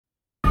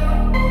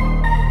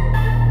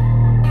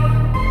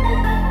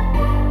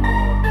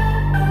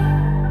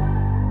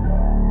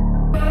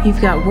You've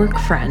got work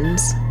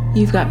friends,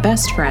 you've got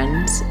best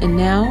friends, and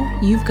now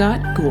you've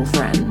got ghoul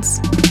friends.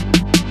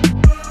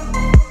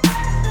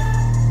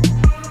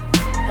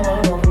 Hello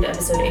and welcome to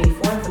episode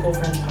 84 of the Ghoul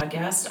Friends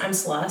podcast. I'm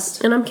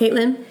Celeste. And I'm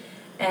Caitlin.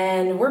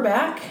 And we're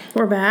back.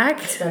 We're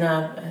back. It's been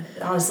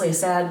honestly a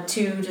sad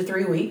 2 to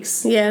 3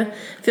 weeks. Yeah,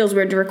 feels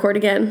weird to record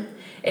again.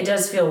 It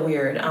does feel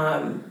weird,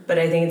 but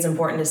I think it's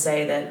important to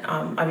say that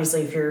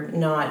obviously if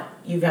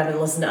you haven't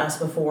listened to us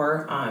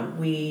before,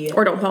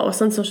 Or don't follow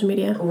us on social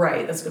media.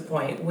 Right, that's a good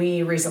point.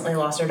 We recently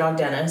lost our dog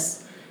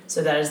Dennis,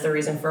 so that is the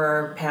reason for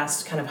our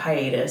past kind of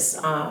hiatus.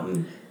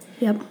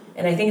 Yep.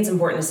 And I think it's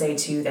important to say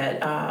too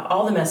that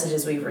all the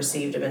messages we've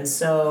received have been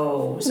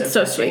so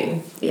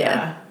sweet.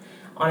 Yeah.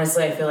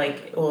 Honestly, I feel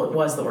like it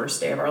was the worst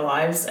day of our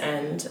lives,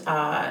 and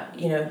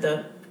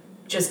the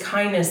just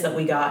kindness that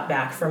we got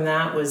back from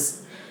that was.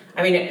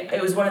 I mean, it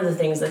was one of the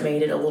things that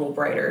made it a little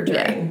brighter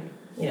during,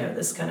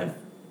 this kind of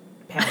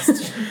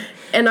past.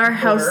 And our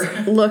house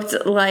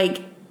looked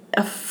like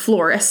a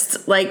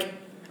florist, like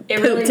it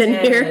pooped really in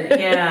did. here.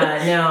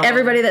 Yeah, no.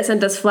 Everybody that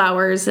sent us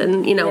flowers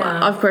and,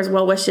 of course,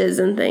 well wishes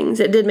and things.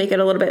 It did make it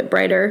a little bit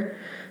brighter.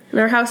 And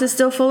our house is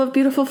still full of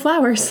beautiful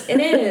flowers. It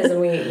is. And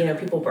we,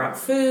 people brought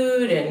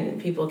food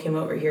and people came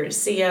over here to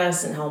see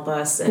us and help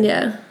us. And,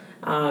 yeah.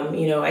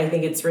 I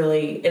think it's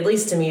really, at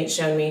least to me, it's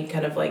shown me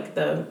kind of like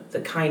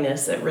the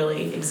kindness that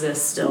really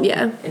exists still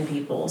in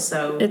people.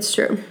 So it's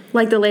true.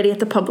 Like the lady at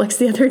the Publix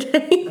the other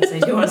day.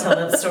 Do you want to tell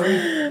that story?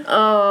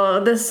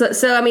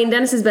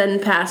 Dennis has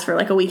been passed for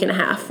like a week and a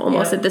half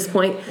almost at this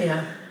point.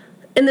 Yeah.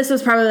 And this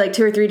was probably like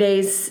 2 or 3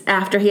 days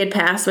after he had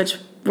passed, which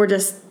were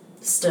just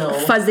still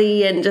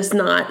fuzzy and just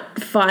not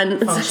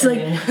fun. So it's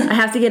like, I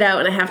have to get out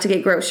and I have to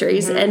get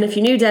groceries. Mm-hmm. And if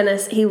you knew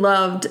Dennis, he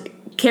loved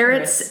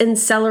carrots and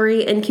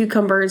celery and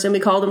cucumbers, and we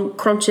called them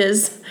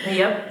crunches.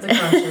 Yep, the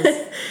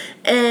crunches.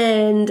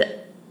 And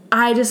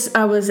I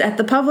was at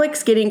the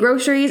Publix getting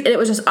groceries, and it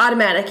was just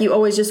automatic. You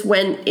always just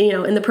went,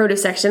 in the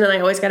produce section, and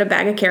I always got a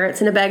bag of carrots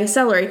and a bag of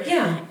celery.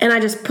 Yeah. And I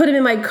just put them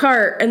in my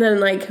cart, and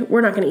then,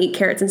 we're not going to eat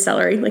carrots and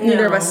celery.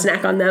 Neither of us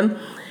snack on them.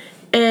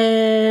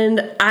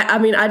 And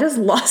I just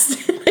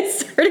lost it. I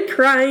started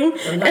crying.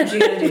 Sometimes you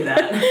gotta do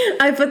that.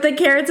 I put the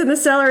carrots and the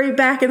celery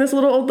back, and this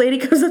little old lady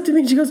comes up to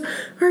me and she goes,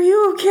 "Are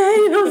you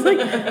okay?" And I was like,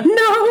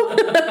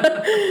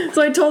 "No."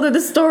 So I told her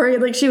the story,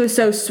 and she was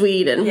so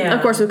sweet. And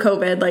of course with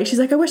COVID, she's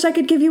like, "I wish I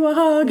could give you a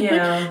hug."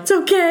 Yeah. It's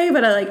okay,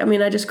 but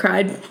I just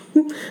cried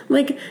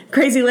like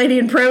crazy lady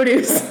in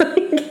produce.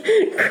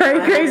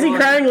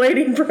 Crying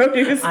lady in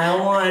produce.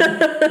 Aisle one.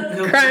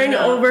 Crying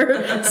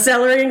over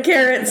celery and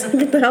carrots.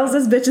 What the hell's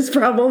this bitch's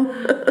problem?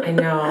 I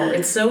know.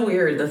 It's so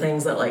weird, the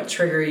things that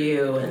trigger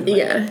you and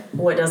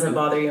what doesn't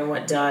bother you and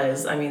what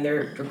does. I mean,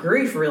 their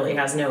grief really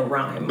has no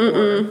rhyme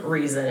or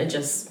reason. It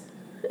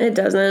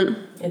doesn't.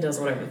 It does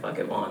whatever the fuck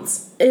it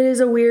wants. It is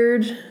a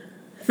weird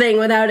thing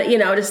without it,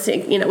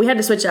 we had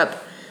to switch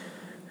up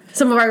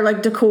some of our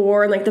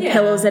decor and the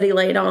pillows that he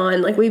laid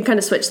on. We've kind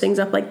of switched things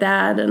up like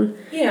that, and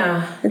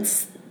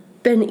it's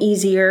been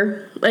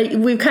easier.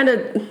 We've kind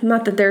of,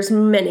 not that there's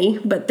many,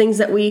 but things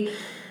that we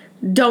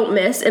don't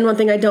miss. And one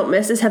thing I don't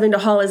miss is having to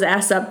haul his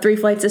ass up 3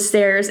 flights of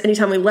stairs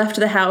anytime we left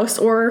the house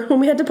or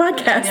when we had to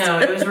podcast. No,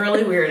 it was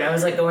really weird. I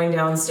was going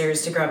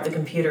downstairs to grab the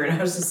computer, and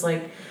I was just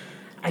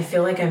I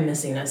feel like I'm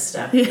missing a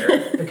step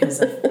here because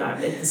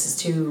this is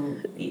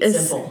too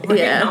simple.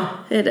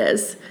 Now. It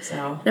is.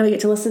 So now we get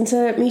to listen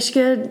to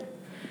Mishka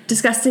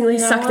disgustingly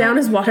suck down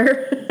his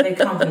water. They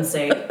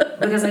compensate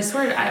because I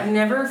swear I've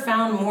never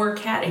found more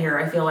cat hair,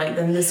 I feel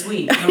than this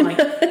week. And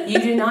I'm you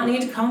do not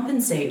need to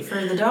compensate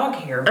for the dog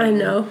hair. I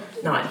know.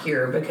 Not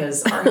here,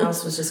 because our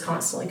house was just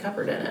constantly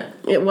covered in it.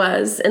 It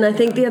was. And I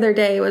think the other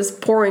day it was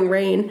pouring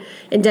rain,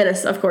 and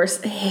Dennis, of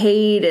course,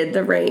 hated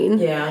the rain.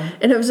 Yeah.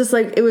 And it was just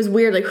it was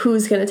weird,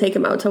 who's going to take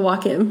him out to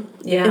walk him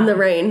in the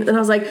rain? And I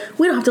was like,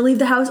 we don't have to leave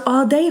the house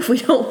all day if we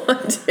don't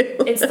want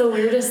to. It's the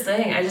weirdest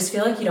thing. I just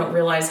feel you don't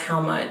realize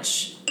how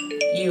much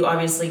you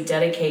obviously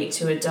dedicate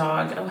to a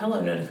dog. Oh,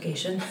 hello,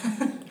 notification.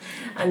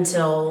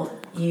 Until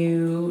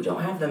you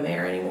don't have them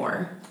there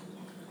anymore.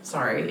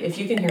 Sorry, if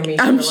you can hear me.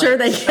 I'm sure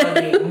they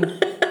can.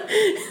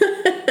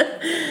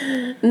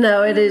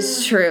 No, it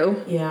is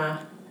true.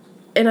 Yeah.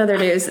 In other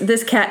news,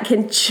 this cat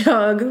can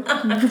chug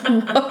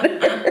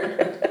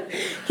water.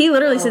 He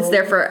literally sits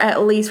there for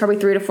at least probably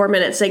 3 to 4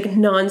 minutes,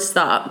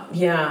 nonstop.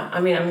 Yeah, I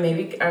mean,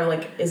 maybe,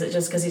 is it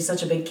just because he's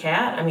such a big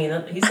cat? I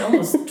mean, he's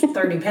almost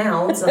 30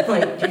 pounds. Do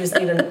you just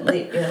need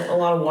a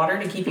lot of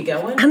water to keep you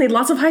going? I need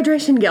lots of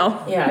hydration,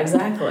 Gil. Yeah,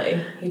 exactly.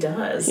 He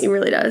does. He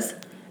really does.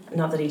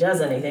 Not that he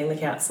does anything. The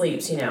cat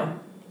sleeps,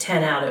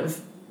 10 out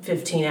of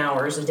 15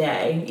 hours a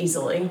day,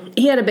 easily.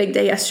 He had a big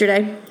day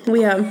yesterday.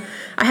 I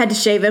had to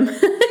shave him.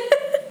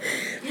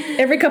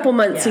 Every couple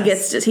months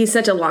he's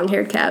such a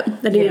long-haired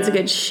cat that he needs a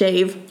good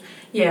shave.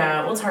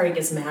 Yeah, well, it's hard. He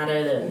gets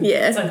matted, and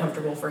it's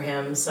uncomfortable for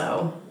him,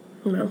 so...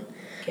 No.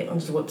 Caitlin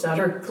just whips out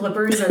her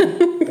clippers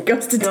and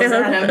goes town.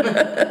 At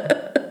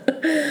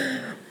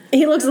him.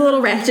 He looks a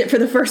little ratchet for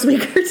the first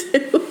week or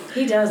two.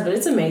 He does, but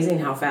it's amazing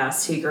how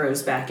fast he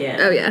grows back in.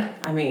 Oh, yeah.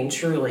 I mean,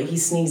 truly, he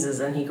sneezes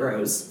and he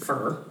grows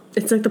fur.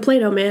 It's like the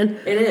Play-Doh man.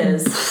 It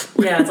is.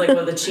 Yeah, it's like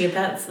what the chia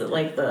pets that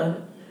like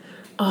the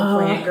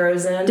plant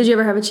grows in. Did you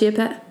ever have a chia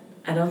pet?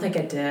 I don't think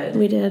I did.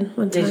 We did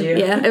one time. Did you?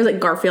 Yeah, it was like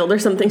Garfield or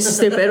something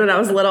stupid when I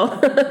was little.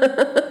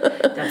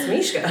 That's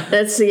Mishka.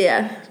 That's,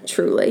 yeah,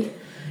 truly.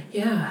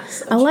 Yeah.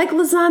 I like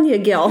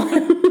lasagna, Gil.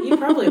 You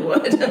probably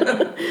would.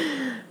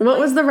 What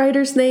was the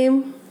writer's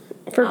name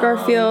for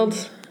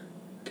Garfield?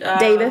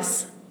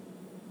 Davis?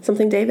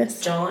 Something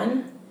Davis?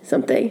 John?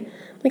 Something.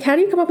 Like, how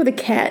do you come up with a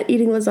cat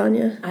eating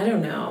lasagna? I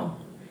don't know.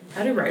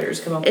 How do writers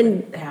come up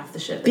with half the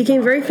shit?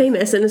 Became very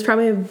famous and is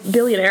probably a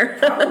billionaire.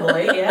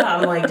 Probably, yeah.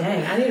 I'm like,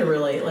 dang, I need a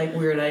really like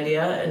weird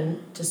idea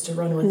and just to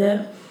run with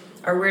it.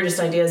 Our weirdest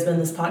idea has been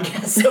this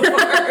podcast so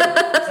far.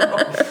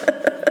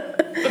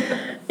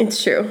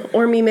 It's true.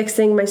 Or me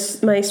mixing my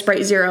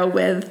Sprite Zero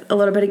with a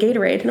little bit of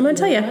Gatorade. And I'm going to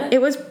tell you,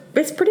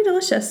 it's pretty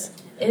delicious.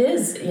 It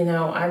is. You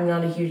know, I'm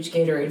not a huge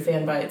Gatorade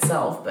fan by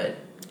itself, but...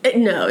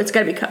 No, it's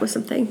got to be cut with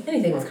something.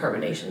 Anything with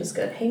carbonation is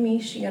good. Hey,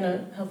 Mish, you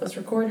gonna help us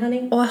record,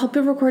 honey? Oh, I'll help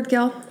you record,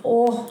 Gil.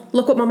 Oh,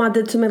 look what Mama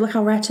did to me. Look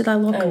how ratchet I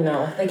look. I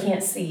know. They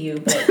can't see you,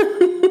 but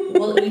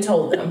well, we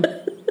told them.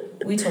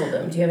 We told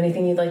them. Do you have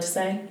anything you'd like to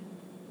say?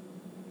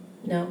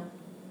 No?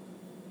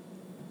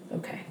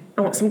 Okay.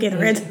 I want some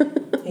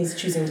Gatorade. He's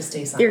choosing to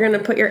stay silent. You're going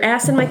to put your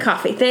ass in my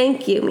coffee.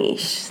 Thank you,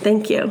 Mish.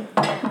 Thank you.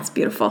 That's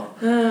beautiful.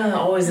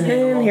 Always an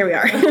animal. And here we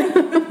are.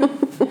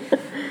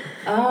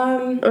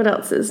 What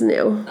else is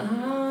new?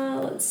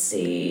 Let's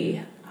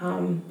see.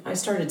 I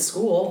started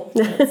school.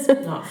 That's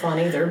not fun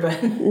either,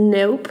 but...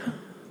 Nope.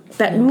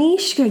 That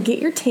Mishka, get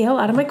your tail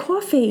out of my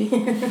coffee.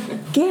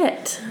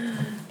 Get.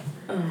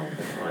 Oh,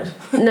 God.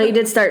 No, you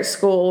did start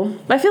school.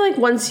 I feel like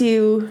once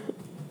you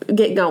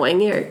get going,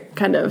 you're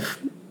kind of...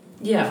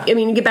 Yeah. I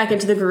mean, you get back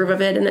into the groove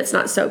of it, and it's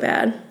not so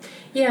bad.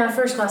 Yeah,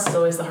 first class is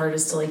always the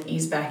hardest to, like,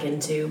 ease back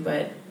into,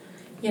 but,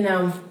 you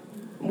know...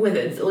 With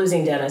it,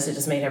 losing Dennis, it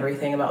just made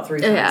everything about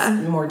 3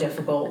 times more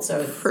difficult.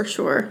 So it's for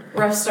sure,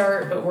 rough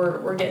start, but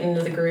we're getting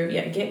into the groove.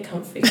 Yeah, get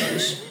comfy.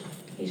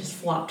 He just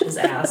flopped his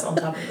ass on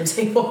top of the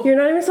table. You're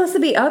not even supposed to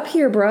be up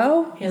here,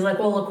 bro. He's like,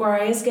 well, look where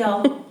I is,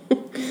 gal.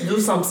 Do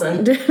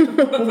something.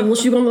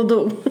 What you gonna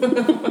do?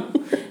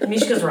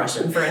 Mishka's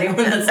Russian for anyone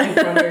that's like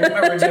wondering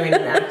why we're doing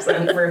an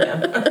accent for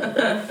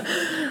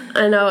him.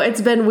 I know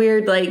it's been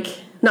weird, like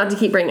not to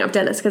keep bringing up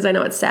Dennis because I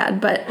know it's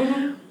sad, but.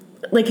 Mm-hmm.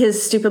 Like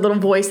his stupid little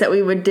voice that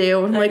we would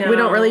do. Like we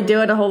don't really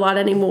do it a whole lot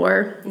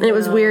anymore. And it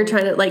was weird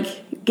trying to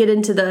like get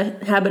into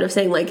the habit of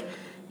saying like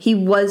he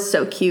was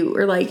so cute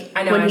or like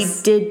when he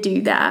did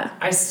do that.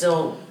 I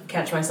still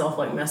catch myself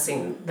like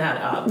messing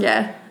that up.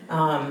 Yeah.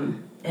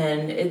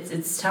 And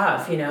it's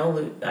tough, you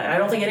know. I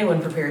don't think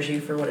anyone prepares you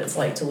for what it's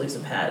like to lose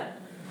a pet.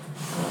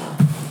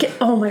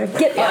 Oh my God!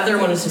 Get the other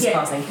one is just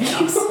causing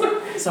chaos.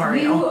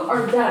 Sorry, you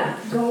are done.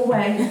 Go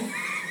away.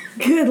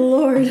 Good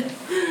Lord.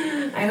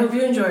 I hope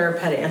you enjoy our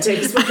pet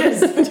antics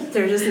because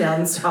they're just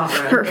non-stop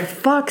around For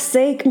fuck's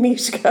sake,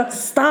 Mishka,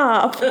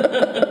 stop.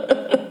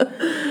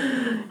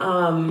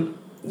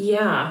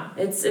 Yeah,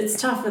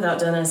 it's tough without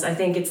Dennis. I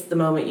think it's the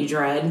moment you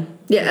dread.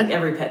 Yeah. Like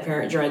every pet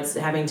parent dreads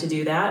having to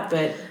do that,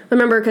 but... I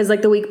remember because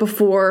like the week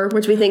before,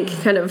 which we think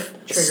kind of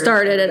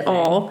started it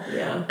all,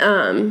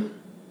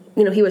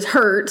 you know, he was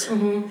hurt,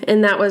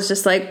 and that was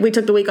just like, we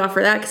took the week off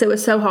for that because it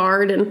was so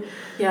hard, and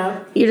you're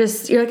like,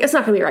 it's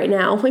not going to be right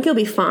now. Like, he'll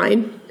be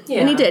fine.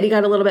 Yeah. And he did. He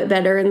got a little bit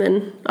better and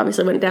then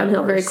obviously went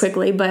downhill very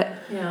quickly. But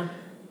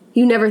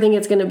you never think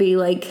it's going to be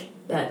like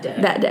that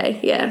day.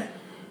 Yeah.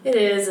 It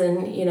is.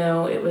 And, you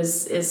know, it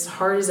was as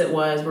hard as it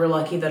was. We're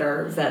lucky that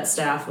our vet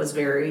staff was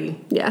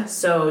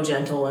so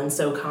gentle and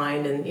so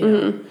kind. And, you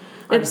know,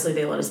 obviously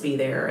they let us be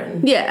there.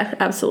 And yeah,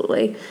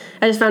 absolutely.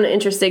 I just found it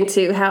interesting,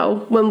 too,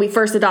 how when we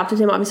first adopted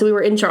him, obviously we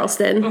were in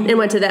Charleston and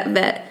went to that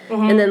vet.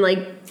 And then,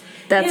 like,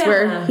 that's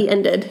where he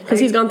ended because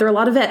he's gone through a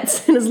lot of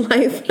vets in his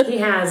life. He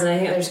has, and I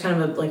think there's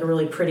kind of a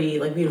really pretty,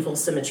 like beautiful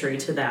symmetry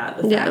to that.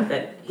 The fact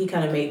that he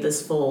kind of made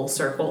this full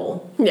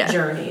circle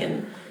journey,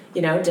 and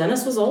you know,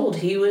 Dennis was old.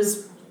 He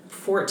was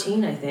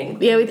 14, I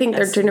think. Yeah, we think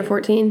they're turning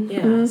 14.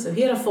 Yeah, so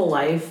he had a full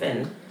life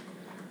and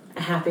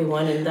a happy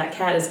one, and that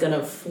cat is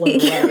gonna float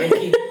away if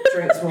he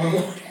drinks more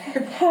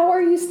water. How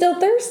are you still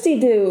thirsty,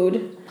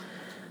 dude?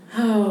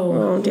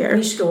 Oh dear.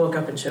 Mishka woke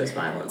up and chose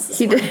violence.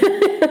 He did.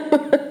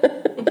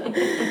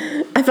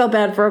 I felt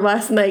bad for him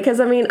last night because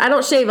I mean I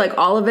don't shave like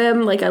all of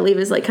him, like I leave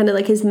his like kind of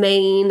like his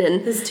mane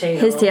and his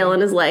tail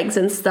and his legs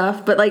and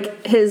stuff, but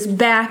like his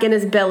back and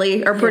his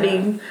belly are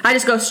pretty. I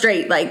just go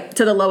straight like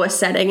to the lowest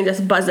setting and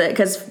just buzz it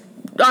because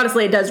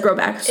honestly it does grow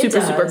back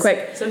super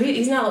quick. So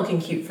he's not looking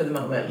cute for the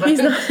moment. But. He's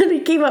not. He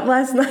came up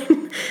last night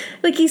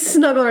like he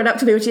snuggled right up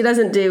to me, which he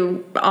doesn't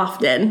do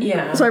often.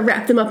 Yeah. So I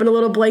wrapped him up in a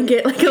little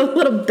blanket like a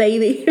little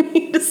baby and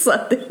he just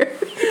slept there.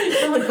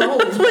 Really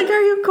cold. I'm like,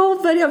 are you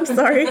cold, buddy? I'm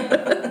sorry.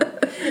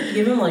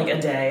 Give him like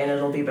a day and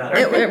it'll be better.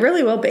 It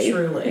really will be.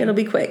 Truly. It'll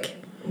be quick.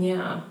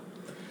 Yeah.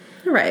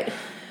 All right.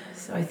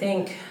 So I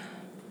think,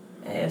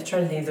 I'm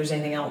trying to think if there's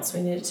anything else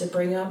we needed to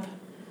bring up.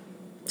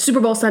 Super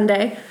Bowl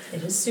Sunday.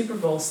 It is Super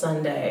Bowl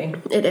Sunday.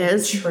 It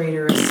is.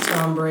 Traitorous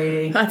Tom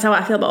Brady. That's how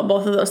I feel about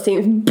both of those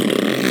teams.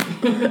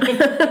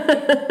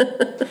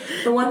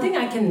 The one thing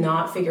I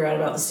cannot figure out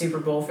about the Super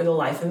Bowl for the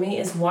life of me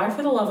is why,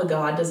 for the love of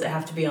God, does it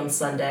have to be on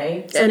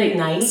Sunday? Sunday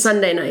night?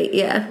 Sunday night,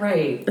 yeah.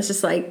 Right. It's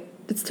just like,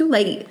 it's too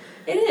late.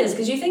 It is,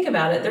 because you think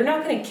about it, they're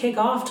not going to kick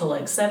off till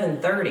like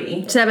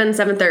 7:30.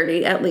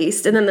 7:30 at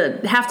least. And then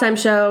the halftime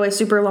show is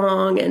super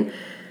long. And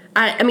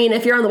I mean,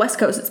 if you're on the West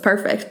Coast, it's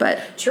perfect, but...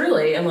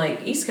 Truly, and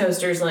like East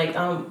Coasters, like,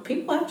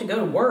 people have to go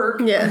to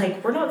work. Yeah.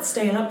 Like, we're not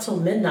staying up till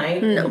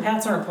midnight. No. The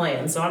Pats aren't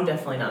playing, so I'm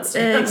definitely not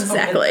staying up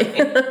Exactly.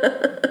 till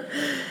midnight.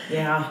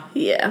 Yeah.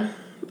 Yeah.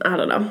 I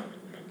don't know.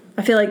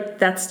 I feel like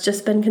that's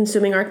just been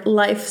consuming our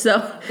life,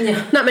 so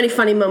Yeah. not many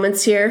funny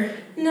moments here.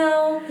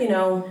 No,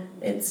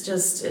 it's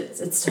just,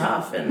 it's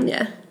tough. And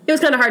Yeah. It was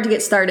kind of hard to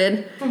get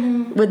started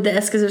with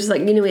this because it was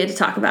like, we had to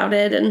talk about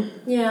it. And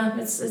yeah,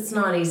 it's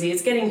not easy.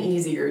 It's getting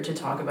easier to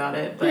talk about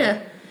it, but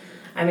yeah.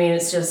 I mean,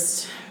 it's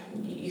just,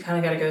 you kind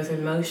of got to go through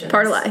the motions.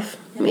 Part of life.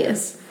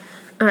 Yes.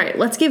 All right,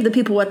 let's give the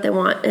people what they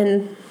want,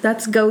 and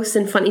that's ghosts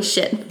and funny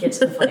shit. Get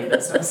to the funny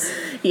business.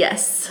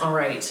 Yes. All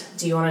right.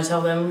 Do you want to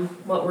tell them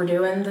what we're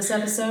doing this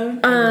episode?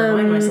 I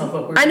remind myself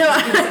what we're doing.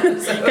 I know,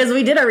 because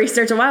we did our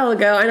research a while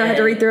ago. I know I had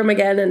to read through them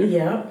again and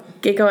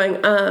get going.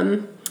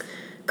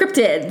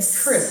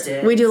 Cryptids.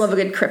 Cryptids. We do love a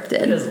good cryptid.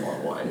 It is a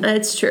long one.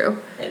 It's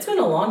true. It's been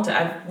a long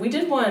time. We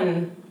did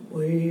one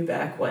way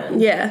back when.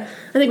 Yeah.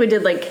 I think we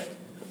did, like,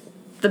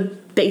 the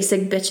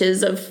basic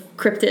bitches of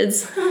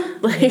cryptids.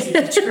 Like,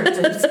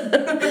 Cryptids.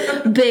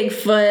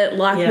 Bigfoot,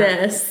 Loch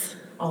Ness.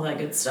 All that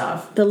good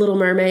stuff. The Little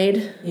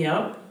Mermaid.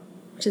 Yep.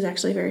 Which is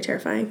actually very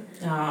terrifying.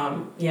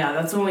 Yeah,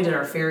 that's when we did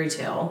our fairy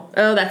tale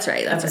Oh, that's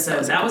right.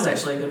 episode. That was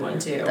actually a good one,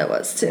 too. That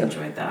was, too. I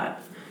enjoyed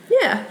that.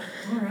 Yeah.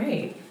 All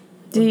right.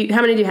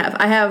 How many do you have?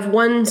 I have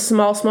one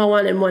small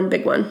one and one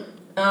big one.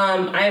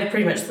 I have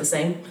pretty much the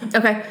same.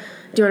 Okay.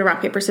 Do you want to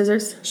rock, paper,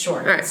 scissors? Sure.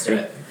 All right. Let's do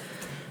it.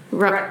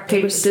 Rock,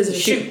 paper, scissors,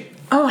 shoot.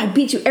 Oh, I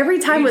beat you every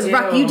time with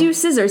rock. You do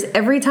scissors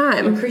every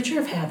time. I'm a creature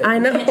of habit. I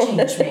know. You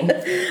can't change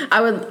me.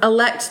 I would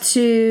elect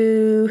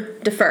to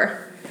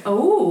defer.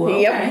 Oh,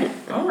 okay.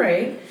 Yep. All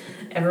right.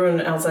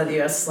 Everyone outside the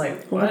U.S. is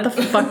like, What the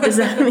fuck does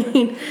that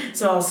mean?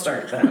 So I'll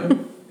start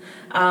then.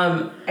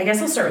 I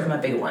guess I'll start with my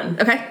big one.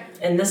 Okay.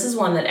 And this is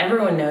one that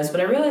everyone knows,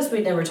 but I realized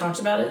we'd never talked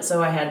about it,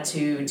 so I had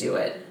to do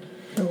it.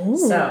 Ooh.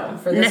 So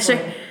for this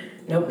Nessie? one,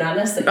 nope, not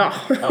Nessie.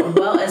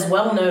 Oh.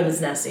 Well known as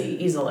Nessie,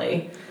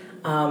 easily.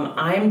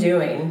 I'm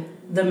doing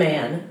the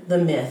man, the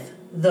myth,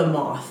 the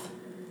moth,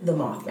 the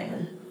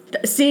Mothman.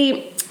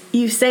 See,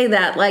 you say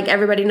that like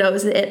everybody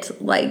knows it.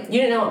 Like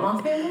You didn't know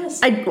what Mothman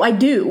was? I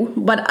do,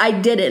 but I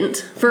didn't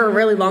for a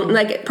really long,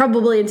 like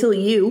probably until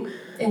you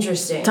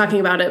Interesting. talking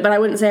about it. But I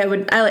wouldn't say I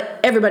would. I like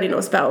everybody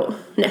knows about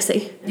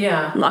Nessie,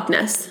 Yeah, Loch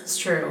Ness, it's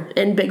true.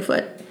 and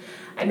Bigfoot.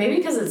 And maybe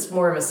because it's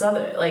more of a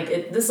southern,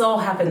 this all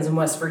happens in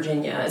West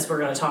Virginia, as we're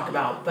going to talk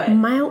about. But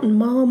Mountain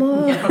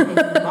Mama,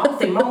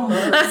 Mothy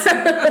mamas.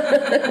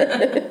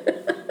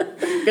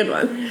 good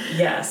one.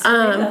 Yes,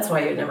 maybe that's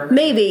why you'd never heard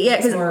Maybe, it. yeah,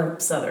 It's 'cause- more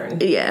southern.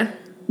 Yeah,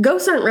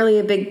 ghosts aren't really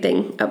a big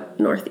thing up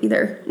north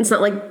either. It's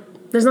not like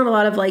there's not a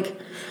lot of like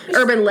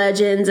urban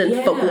legends and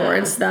Yeah. folklore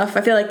and stuff.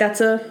 I feel like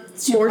that's a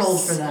It's too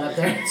cold for that up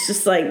there. It's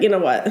just like, you know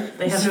what?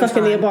 They have It's no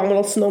fucking the time.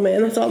 abominable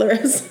snowman. That's all there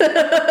is.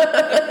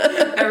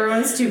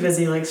 Everyone's too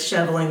busy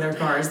shoveling their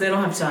cars. They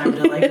don't have time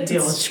to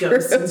deal with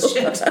ghosts and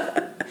shit.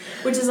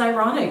 Which is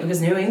ironic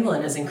because New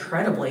England is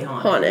incredibly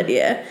Haunted,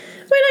 yeah. I mean,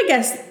 I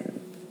guess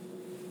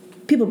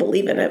people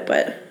believe in it,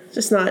 but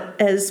just not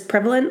as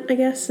prevalent, I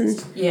guess.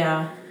 And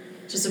Yeah,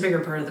 just a bigger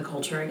part of the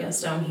culture, I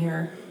guess, down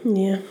here.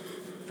 yeah,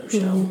 For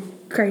sure.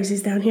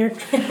 crazies down here.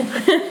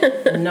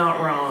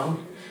 Not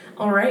wrong.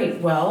 All right.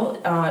 Well,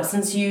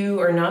 since you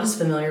are not as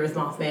familiar with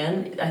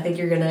Mothman, I think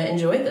you're going to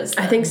enjoy this.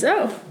 I think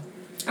so.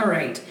 All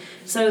right.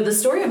 So the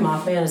story of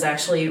Mothman is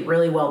actually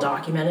really well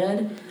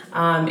documented.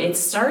 It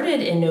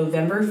started in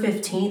November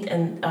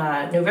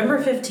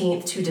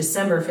 15th to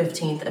December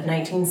 15th of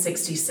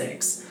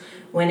 1966,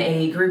 when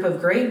a group of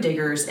grave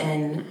diggers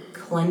in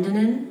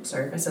Clendenin,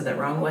 sorry if I said that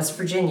wrong, West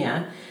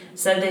Virginia,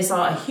 said they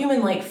saw a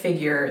human-like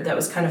figure that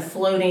was kind of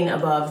floating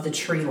above the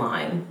tree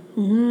line.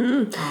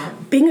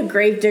 Being a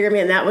grave digger,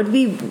 man, that would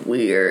be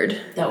weird.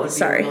 That would be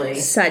Sorry, really...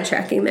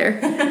 sidetracking there.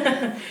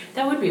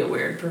 That would be a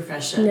weird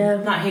profession. Yeah.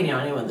 Not hating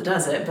on anyone that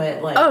does it, but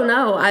Oh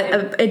no,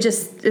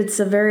 it's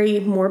a very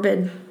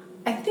morbid.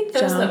 I think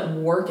those job. that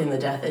work in the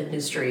death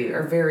industry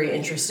are very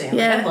interesting.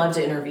 Yeah. I'd love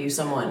to interview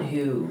someone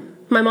who...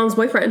 My mom's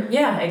boyfriend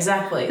Yeah,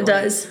 exactly.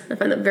 does. I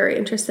find that very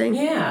interesting.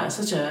 Yeah,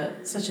 such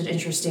an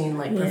interesting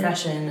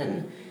profession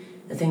and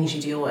the things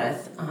you deal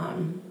with.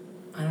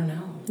 I don't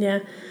know. Yeah.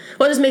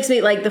 Well, it just makes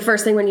me like the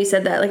first thing when you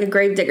said that, like a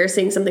grave digger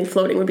seeing something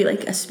floating would be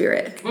like a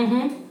spirit.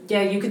 Mm-hmm.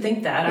 Yeah, you could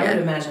think that. I Yeah.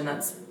 would imagine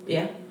that's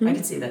I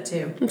could see that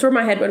too. That's where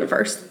my head went at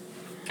first.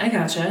 I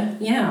gotcha.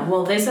 Yeah.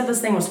 Well, they said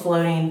this thing was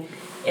floating.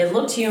 It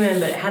looked human,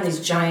 but it had these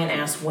giant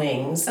ass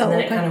wings, and Oh, then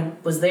okay. it kind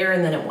of was there,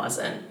 and then it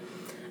wasn't.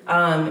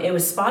 It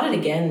was spotted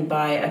again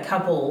by a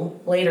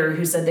couple later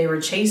who said they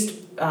were chased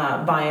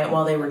by it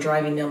while they were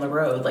driving down the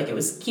road. Like, it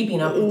was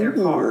keeping up with their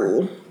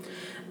car.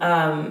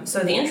 So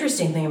the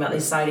interesting thing about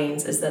these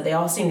sightings is that they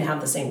all seem to have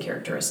the same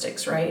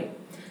characteristics, right?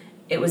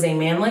 It was a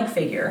man-like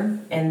figure,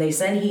 and they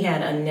said he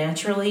had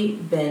unnaturally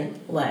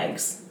bent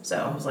legs. So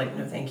I was like,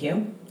 no thank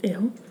you.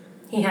 Yeah.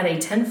 He had a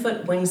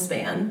 10-foot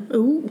wingspan.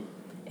 Ooh.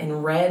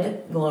 And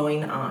red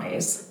glowing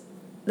eyes.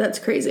 That's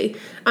crazy.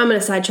 I'm going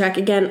to sidetrack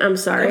again. I'm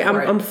sorry.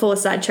 I'm full of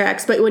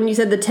sidetracks. But when you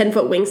said the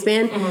 10-foot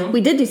wingspan, we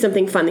did do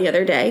something fun the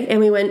other day. And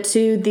we went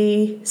to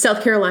the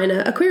South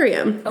Carolina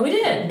Aquarium. Oh, we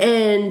did?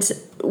 And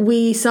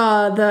we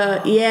saw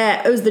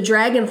it was the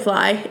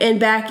dragonfly. And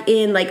back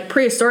in, like,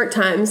 prehistoric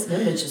times.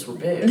 Them bitches were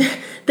big.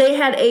 They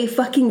had a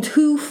fucking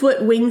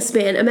 2-foot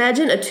wingspan.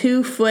 Imagine a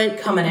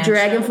 2-foot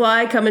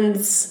dragonfly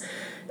coming...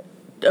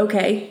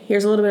 Okay,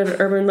 here's a little bit of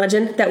an urban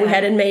legend that we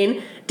had in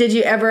Maine. Did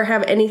you ever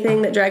have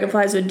anything that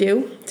dragonflies would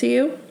do to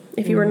you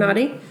if you were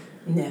naughty?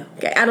 No.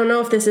 Okay, I don't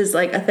know if this is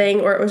like a thing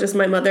or it was just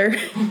my mother,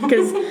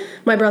 because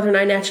my brother and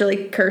I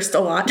naturally cursed a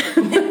lot. I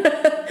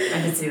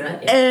can see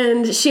that. Yeah.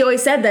 And she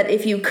always said that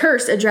if you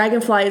curse, a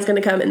dragonfly is going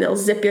to come and they'll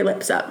zip your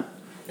lips up.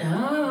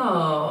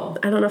 Oh.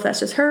 I don't know if that's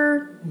just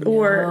her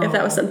or if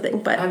that was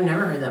something, but I've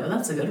never heard that, but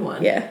that's a good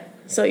one. Yeah.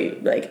 So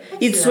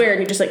you'd swear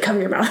and you just like cover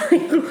your mouth.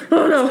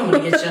 Oh no. It's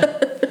coming to get you.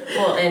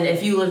 Well, and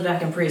if you lived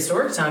back in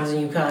prehistoric times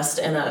and you cussed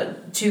and a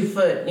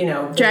 2-foot,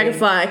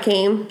 dragonfly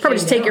came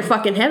just take your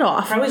fucking head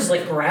off. Probably just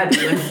like grab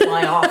you and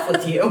fly off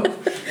with you.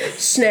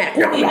 Snap.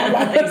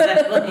 Yeah,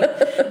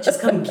 exactly. Just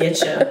come get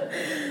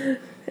you.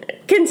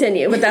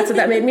 Continue, but that's what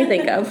that made me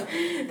think of.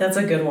 That's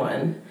a good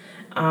one.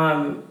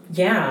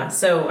 Yeah,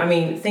 so, I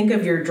mean, think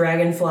of your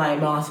dragonfly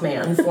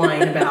Mothman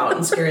flying about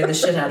and scaring the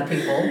shit out of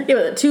people. Yeah,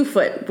 with a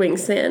 2-foot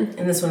wingspan.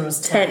 And this one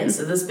was 10,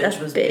 so this bitch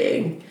was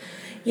big.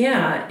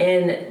 Yeah,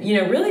 and,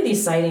 really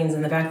these sightings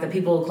and the fact that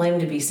people claim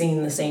to be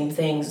seeing the same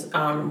things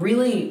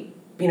really,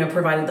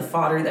 provided the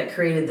fodder that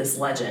created this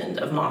legend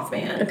of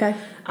Mothman. Okay.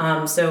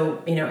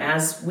 So,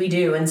 as we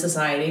do in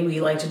society,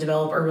 we like to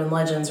develop urban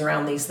legends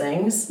around these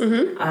things.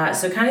 Mm-hmm.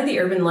 So kind of the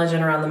urban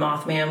legend around the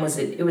Mothman was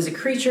it was a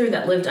creature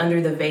that lived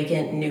under the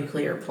vacant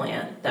nuclear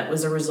plant that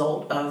was a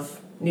result of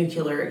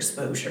nuclear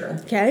exposure.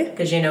 Okay.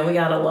 Because, we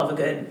gotta love a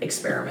good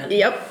experiment.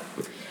 Yep.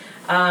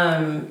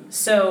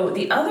 So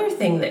the other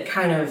thing that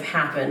kind of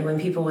happened when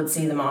people would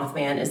see the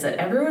Mothman is that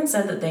everyone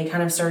said that they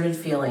kind of started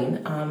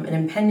feeling an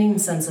impending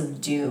sense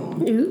of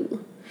doom.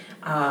 Ooh.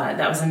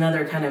 That was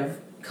another kind of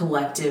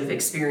collective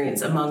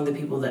experience among the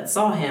people that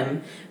saw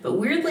him. But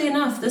weirdly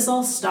enough, this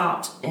all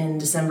stopped in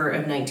December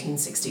of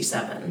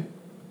 1967.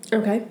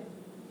 Okay.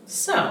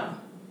 So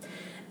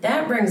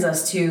that brings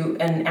us to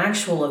an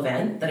actual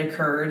event that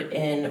occurred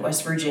in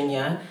West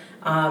Virginia.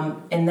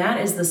 And that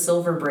is the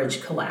Silver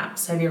Bridge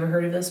collapse. Have you ever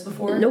heard of this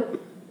before?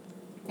 Nope.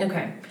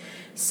 Okay.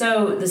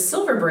 So the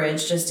Silver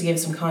Bridge, just to give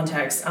some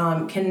context,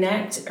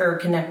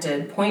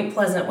 connected Point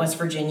Pleasant, West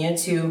Virginia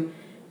to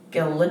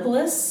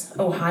Gallipolis,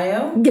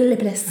 Ohio.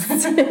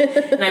 Gallipolis.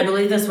 And I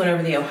believe this went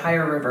over the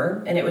Ohio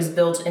River, and it was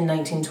built in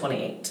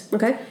 1928.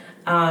 Okay.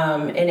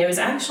 And it was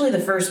actually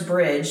the first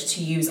bridge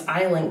to use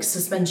I-link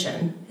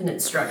suspension in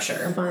its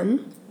structure.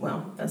 Fun.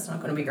 Well, that's not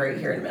going to be great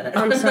here in a minute.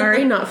 I'm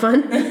sorry, not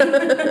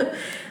fun.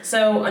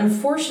 So,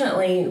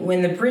 unfortunately,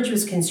 when the bridge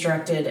was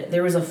constructed,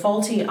 there was a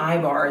faulty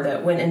I-bar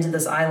that went into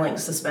this I-link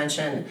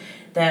suspension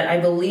that I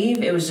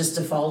believe it was just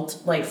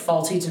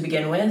faulty to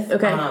begin with.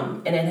 Okay.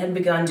 And it had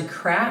begun to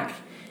crack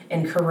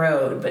and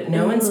corrode, but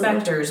no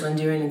inspectors, when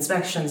doing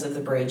inspections of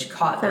the bridge,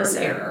 caught this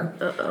error.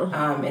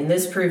 And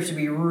this proved to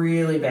be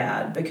really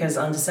bad because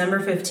on December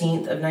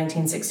 15th of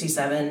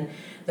 1967,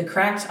 the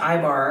cracked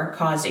I-bar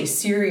caused a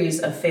series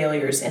of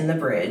failures in the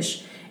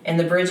bridge, and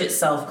the bridge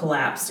itself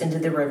collapsed into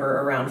the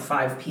river around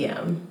 5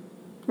 p.m.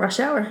 Rush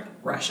hour.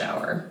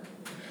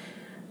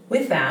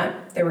 With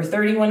that, there were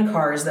 31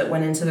 cars that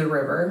went into the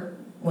river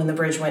when the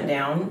bridge went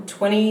down.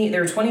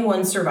 There were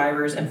 21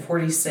 survivors and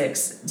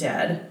 46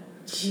 dead.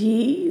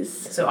 Jeez.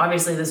 So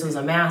obviously this was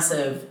a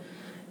massive,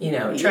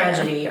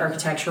 tragedy,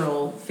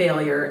 architectural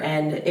failure,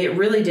 and it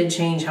really did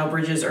change how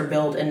bridges are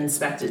built and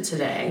inspected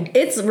today.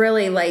 It's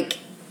really like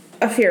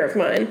a fear of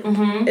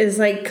mine is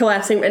like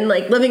collapsing and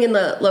like living in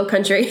the low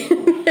country,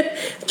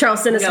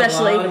 Charleston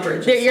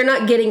especially. You're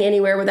not getting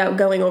anywhere without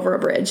going over a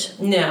bridge.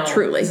 No,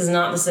 truly. This is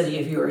not the city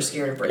if you are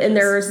scared of bridges. And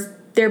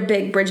they're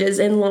big bridges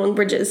and long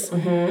bridges.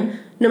 Mm-hmm.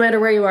 No matter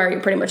where you are,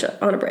 you're pretty much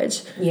on a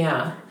bridge.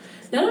 Yeah.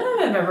 None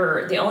of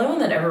them the only one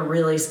that ever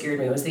really scared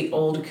me was the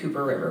old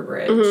Cooper River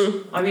Bridge.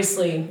 Mm-hmm.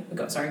 Obviously,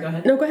 sorry, go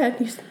ahead. No, go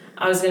ahead.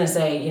 I was going to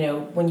say,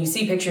 when you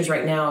see pictures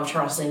right now of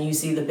Charleston, you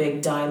see the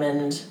big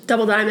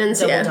double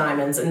diamonds, and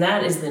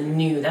that's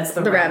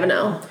the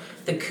Ravenel.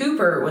 The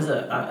Cooper was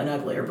an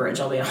uglier bridge,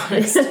 I'll be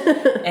honest.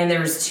 And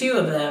there was two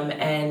of them,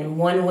 and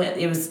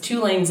it was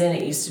 2 lanes in.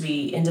 It used to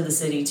be into the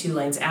city, 2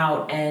 lanes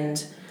out,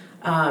 and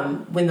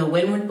when the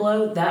wind would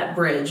blow, that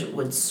bridge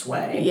would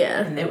sway.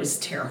 Yeah. And it was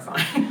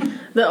terrifying.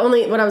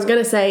 What I was going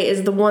to say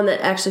is the one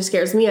that actually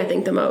scares me, I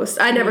think, the most.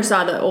 I never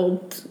saw the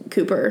old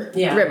Cooper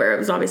River. It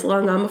was obviously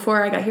long gone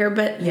before I got here,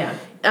 but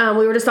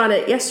we were just on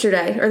it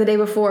yesterday or the day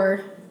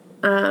before.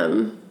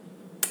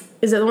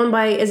 Is it the one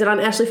is it on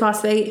Ashley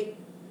Phosphate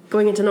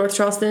going into North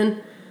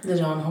Charleston? The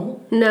John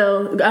Holt?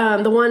 No,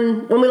 the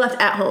one when we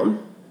left At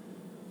Home.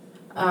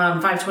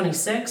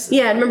 526?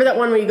 Yeah, remember that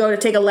one where you go to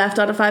take a left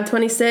onto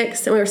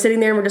 526 and we were sitting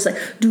there and we're just like,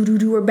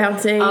 we're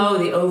bouncing. Oh,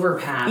 the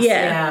overpass.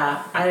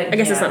 Yeah. I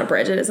guess it's not a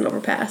bridge, it is an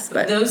overpass.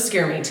 But those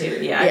scare me too.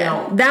 Yeah, I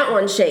don't. That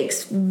one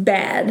shakes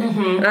bad.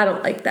 And I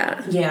don't like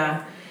that.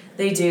 Yeah,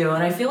 they do.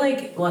 And I feel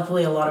like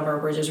luckily a lot of our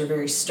bridges are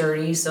very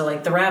sturdy. So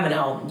like the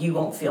Ravenel, you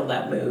won't feel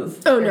that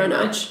move. Oh, no.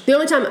 Much. The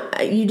only time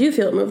you do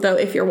feel it move though,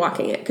 if you're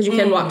walking it, because you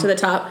can walk to the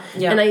top.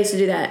 Yeah. And I used to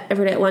do that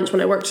every day at lunch when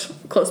I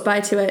worked close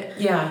by to it.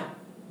 Yeah.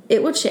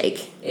 It would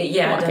shake. It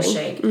does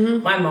shake.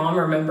 My mom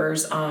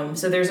remembers,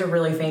 so there's a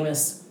really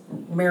famous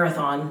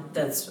marathon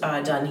that's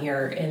done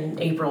here in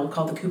April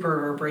called the Cooper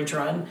River Bridge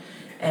Run.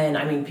 And,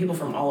 I mean, people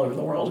from all over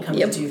the world come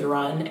to do the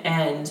run.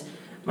 And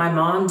my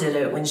mom did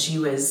it when she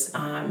was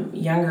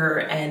younger,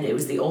 and it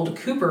was the old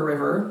Cooper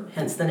River,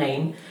 hence the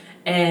name.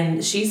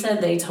 And she said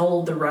they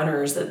told the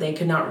runners that they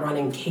could not run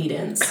in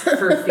cadence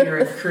for fear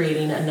of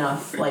creating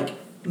enough,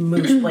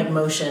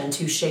 motion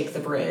to shake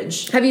the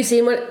bridge. Have you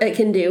seen what it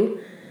can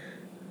do?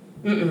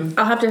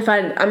 I'll have to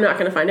I'm not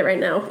going to find it right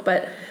now,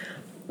 but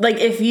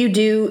if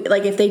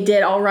they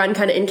did all run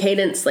kind of in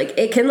cadence,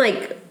 it can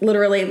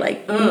literally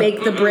make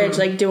the bridge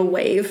do a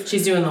wave.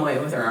 She's doing the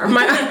wave with her arm.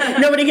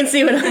 Nobody can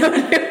see what I'm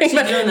doing. She's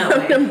doing that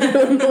wave. I'm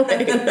doing the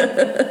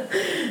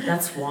wave.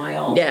 That's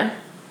wild. Yeah.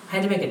 I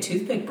had to make a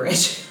toothpick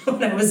bridge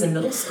when I was in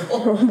middle school.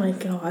 Oh my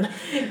God.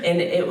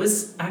 And it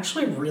was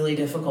actually really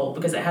difficult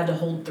because it had to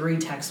hold 3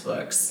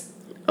 textbooks.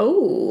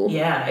 Oh.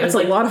 Yeah. It was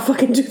a lot of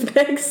fucking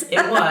toothpicks.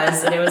 It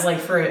was. And it was I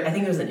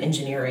think it was an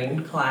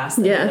engineering class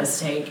that made us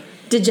take.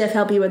 Did Jeff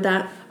help you with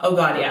that? Oh,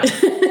 God, yeah.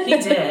 He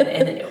did.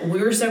 And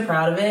we were so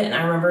proud of it. And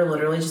I remember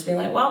literally just being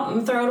like, well, I'm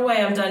going to throw it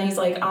away. I'm done. He's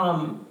like,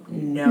 no.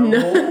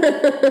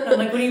 I'm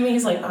like, what do you mean?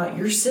 He's like,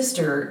 your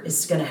sister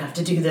is going to have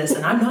to do this,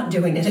 and I'm not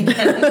doing it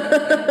again.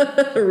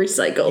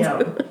 Recycled.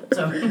 Yeah.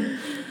 So,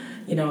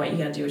 you know what? You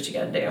got to do what you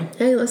got to do.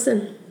 Hey,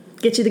 listen.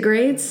 Get you the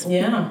grades.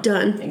 Yeah.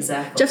 Done.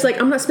 Exactly. Jeff's like,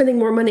 I'm not spending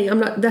more money.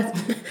 I'm not.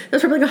 That's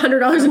probably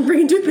 $100 in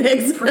freaking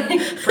toothpicks.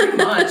 Pretty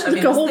much. I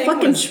mean, a whole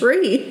fucking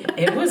tree.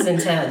 It was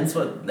intense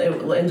what it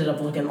ended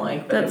up looking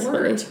like, but that's it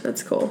worked. Funny.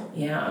 That's cool.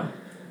 Yeah.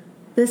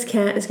 This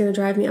cat is going to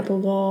drive me up a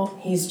wall.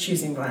 He's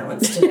choosing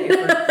violence today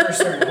for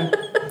certain.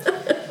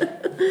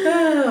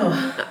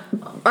 Oh.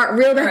 All right,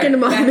 reel back into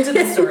Mothman. Back to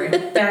the story.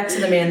 Back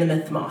to the man, the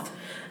myth, the moth.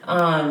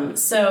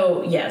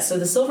 So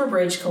the Silver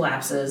Bridge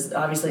collapses.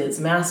 Obviously, it's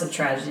a massive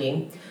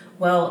tragedy.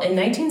 Well, in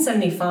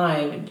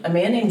 1975, a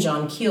man named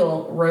John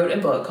Keel wrote a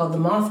book called The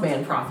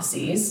Mothman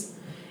Prophecies.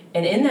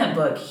 And in that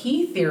book,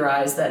 he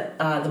theorized that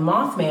the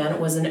Mothman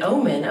was an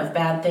omen of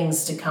bad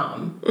things to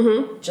come.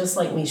 Mm-hmm. Just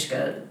like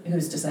Mishka,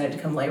 who's decided to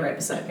come lay right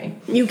beside me.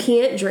 You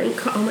can't drink.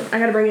 Oh I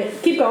gotta bring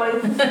it. Keep going.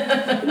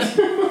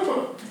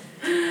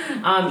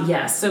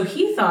 So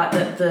he thought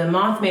that the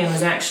Mothman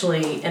was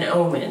actually an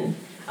omen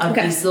of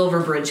the Silver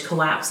Bridge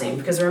collapsing.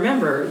 Because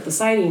remember, the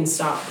sighting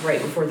stopped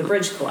right before the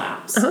bridge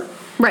collapsed. Uh-huh.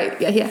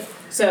 Right, yeah.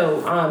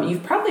 So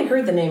you've probably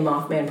heard the name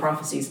Mothman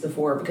Prophecies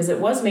before because it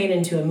was made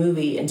into a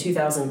movie in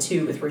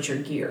 2002 with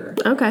Richard Gere.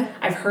 Okay.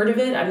 I've heard of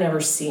it. I've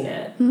never seen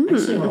it. I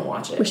actually want to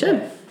watch it. We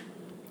should.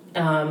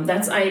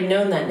 I had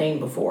known that name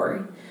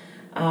before.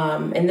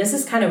 And this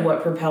is kind of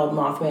what propelled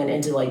Mothman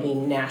into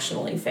being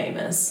nationally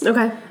famous.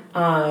 Okay.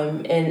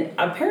 And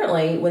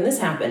apparently when this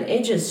happened,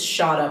 it just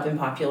shot up in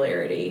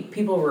popularity.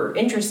 People were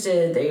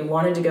interested. They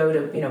wanted to go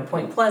to,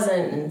 Point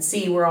Pleasant and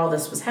see where all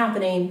this was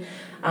happening.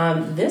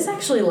 This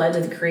actually led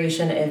to the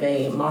creation of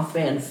a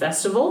Mothman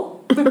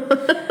Festival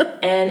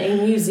and a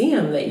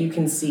museum that you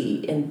can see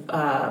in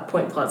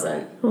Point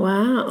Pleasant.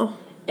 Wow.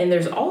 And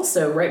there's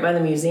also, right by the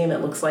museum, it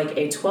looks like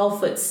a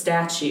 12-foot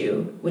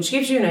statue, which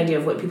gives you an idea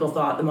of what people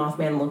thought the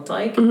Mothman looked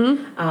like.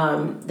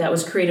 Mm-hmm. That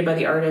was created by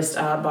the artist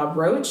Bob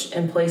Roach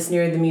and placed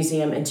near the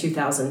museum in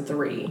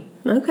 2003.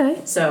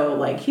 Okay.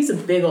 So, he's a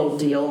big old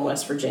deal in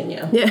West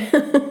Virginia. Yeah.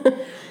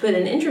 But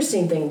an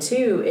interesting thing,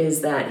 too,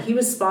 is that he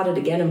was spotted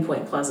again in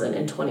Point Pleasant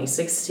in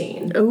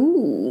 2016.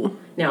 Ooh.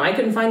 Now, I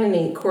couldn't find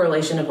any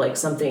correlation of,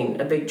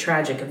 a big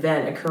tragic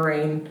event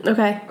occurring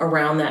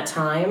around that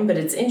time, but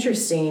it's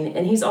interesting.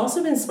 And he's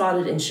also been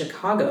spotted in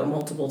Chicago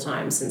multiple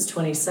times since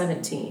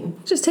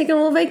 2017. Just taking a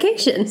little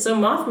vacation. So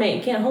Mothman,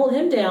 you can't hold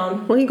him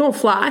down. Well, you're going to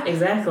fly.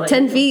 Exactly.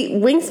 10 feet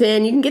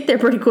wingspan, you can get there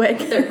pretty quick.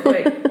 Get there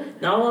quick.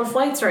 Not a lot of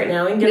flights right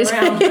now. You can get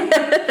around.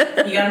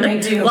 You gotta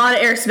make do. A lot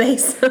of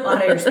airspace.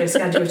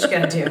 Gotta do what you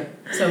gotta do.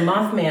 So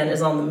Mothman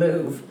is on the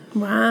move.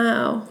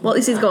 Wow. Well, at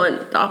least he's going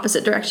the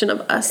opposite direction of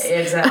us.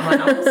 Exactly. I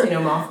don't see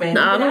no Mothman.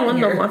 No, I don't want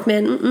no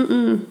Mothman.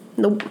 Mm-mm.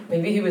 Nope.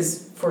 Maybe he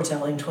was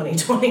foretelling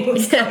 2020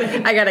 was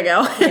coming. I gotta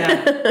go.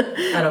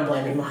 Yeah. I don't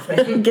blame you,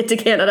 Mothman. Get to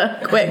Canada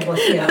quick.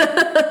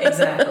 Yeah,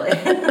 exactly.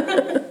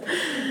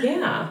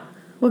 Yeah.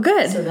 Well,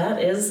 good. So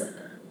that is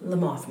the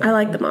Mothman. I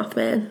like the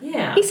Mothman.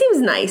 Yeah. He seems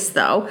nice,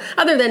 though.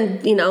 Other than,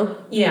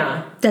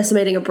 Yeah.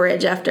 decimating a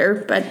bridge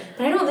after, but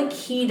I don't think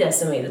he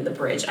decimated the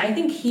bridge. I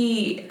think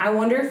I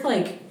wonder if,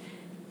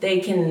 they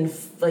can,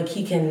 like,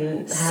 he can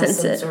have sense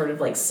some it. sort of,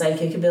 like,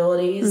 psychic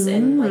abilities,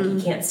 and, like, he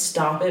can't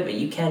stop it, but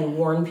you can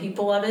warn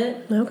people of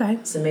it. Okay.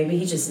 So maybe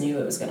he just knew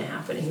it was going to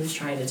happen, and he was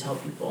trying to tell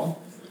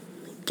people.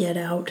 Get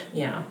out.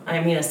 Yeah.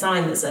 I mean, a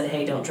sign that said,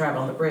 hey, don't drive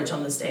on the bridge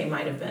on this day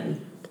might have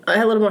been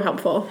A little more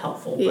helpful.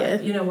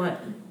 But you know what?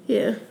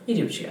 Yeah. You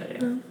do what you gotta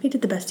do. He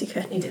did the best he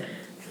could. He did.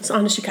 It's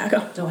on to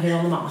Chicago. Don't hate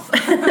on the moth.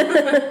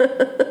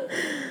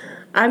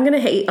 I'm going to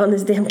hate on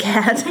this damn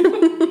cat.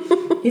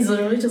 He's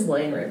literally just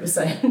laying right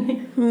beside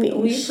me.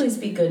 Will you please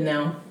be good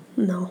now?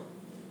 No.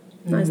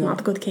 That's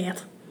not a good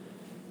cat.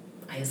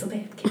 I is a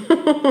bad cat.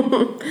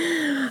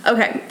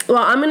 Okay.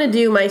 Well, I'm going to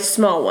do my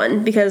small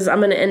one because I'm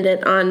going to end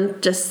it on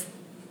just,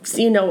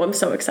 I'm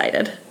so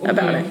excited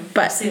about it.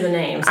 But I see the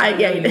names. I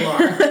know you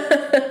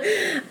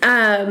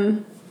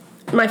are.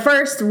 My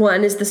first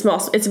one is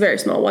it's a very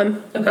small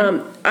one.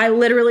 Okay. I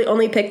literally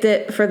only picked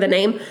it for the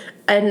name.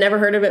 I had never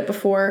heard of it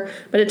before,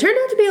 but it turned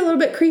out to be a little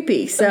bit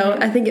creepy, so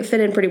I think it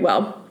fit in pretty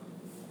well.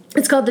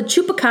 It's called the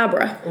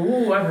Chupacabra.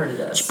 Ooh, I've heard of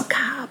this.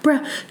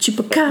 Chupacabra,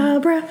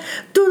 Chupacabra,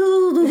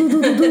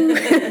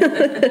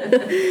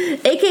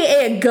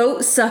 aka a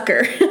goat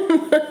sucker.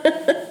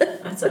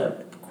 That's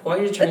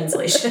quite a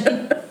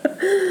translation.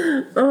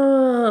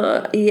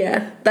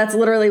 Yeah, that's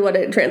literally what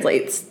it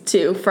translates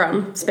to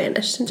from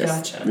Spanish.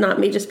 Gotcha. Not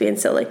me just being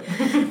silly.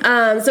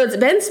 So it's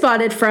been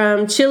spotted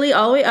from Chile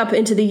all the way up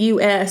into the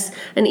U.S.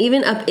 and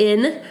even up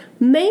in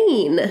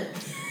Maine.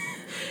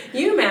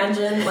 You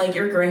imagine, like,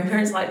 your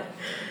grandparents like,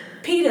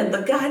 Peter,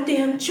 the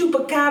goddamn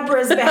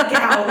Chupacabra's back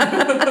out.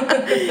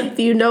 If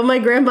you know my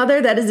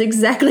grandmother, that is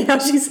exactly how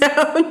she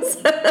sounds.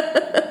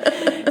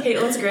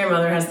 Caitlin's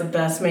grandmother has the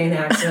best Maine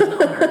accent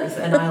on earth,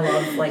 and I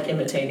love, like,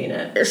 imitating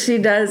it. She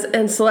does,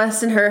 and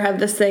Celeste and her have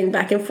this thing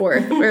back and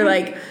forth. We're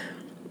like,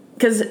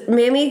 because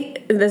Mammy,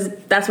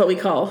 that's what we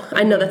call,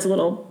 I know that's a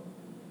little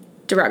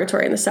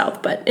derogatory in the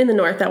South, but in the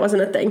North, that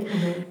wasn't a thing.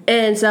 Mm-hmm.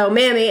 And so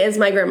Mammy is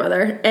my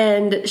grandmother,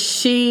 and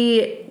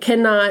she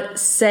cannot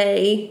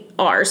say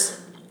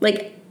R's,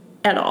 like,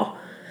 at all,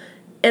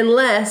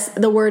 unless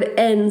the word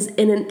ends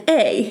in an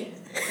A.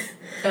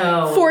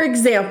 Oh. For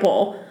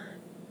example,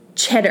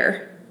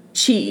 cheddar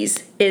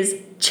cheese is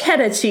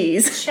cheddar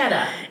cheese.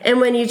 Cheddar.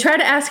 And when you try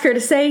to ask her to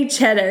say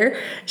cheddar,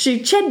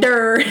 she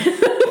cheddar.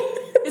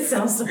 It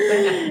sounds so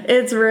bad.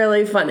 It's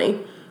really funny.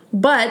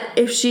 But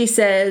if she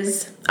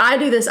says, I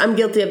do this, I'm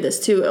guilty of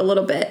this too a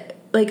little bit.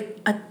 Like,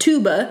 a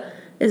tuba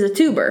is a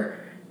tuber.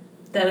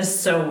 That is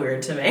so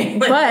weird to me.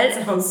 Like, but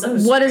that sounds so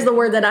strange. What is the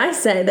word that I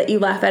say that you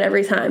laugh at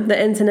every time that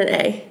ends in an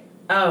A?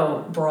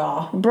 Oh,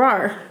 bra.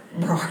 Brar.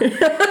 Brar.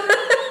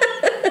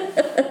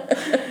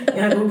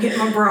 Gotta go get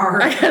my bra.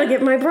 I gotta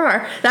get my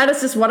bra. That is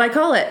just what I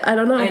call it. I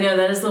don't know. I know,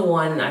 that is the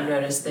one I've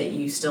noticed that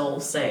you still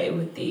say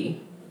with the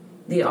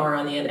R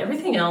on the end.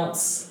 Everything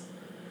else,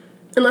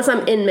 unless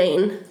I'm in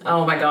Maine.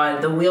 Oh my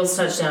god, the wheels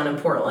touch down in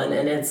Portland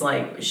and it's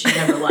like she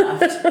never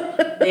left.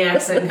 The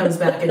accent comes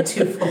back in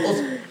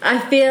twofold. I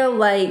feel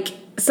like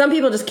some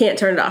people just can't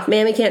turn it off.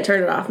 Mammy can't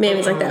turn it off.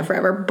 Mammy's like that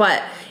forever.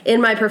 But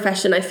in my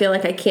profession, I feel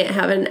like I can't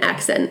have an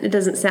accent. It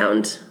doesn't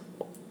sound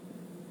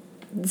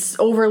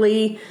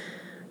overly,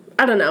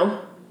 I don't know.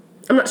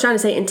 I'm not trying to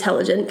say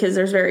intelligent because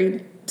there's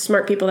very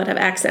smart people that have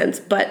accents,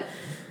 but I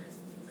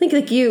think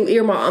like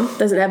your mom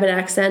doesn't have an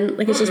accent.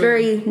 Like, it's just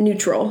very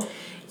neutral.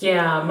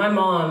 Yeah, my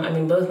mom, I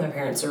mean, both my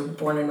parents are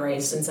born and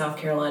raised in South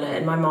Carolina,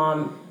 and my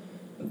mom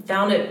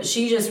found it,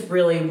 she just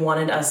really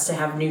wanted us to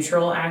have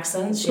neutral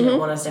accents. She didn't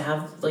want us to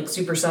have, like,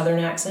 super Southern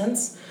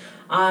accents.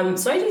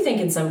 So I do think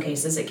in some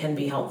cases it can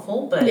be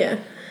helpful, but yeah.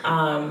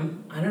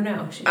 I don't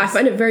know. I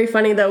find it very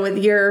funny, though, with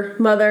your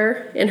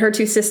mother and her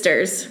two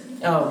sisters.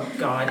 Oh,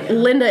 God, yeah.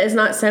 Linda is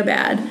not so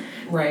bad.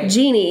 Right.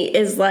 Jeannie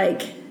is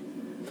like...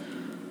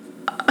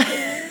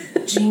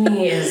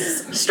 Jeannie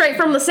is... straight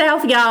from the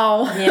South,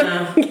 y'all.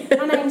 Yeah.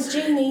 My name's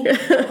Jeannie.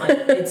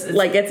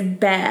 It's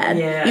bad.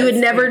 Yeah. You would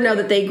never know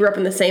that they grew up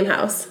in the same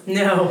house.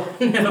 No.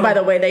 By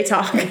the way they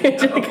talk.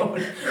 No,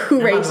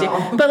 who raised you?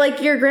 But,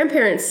 like, your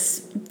grandparents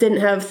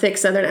didn't have thick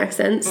Southern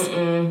accents.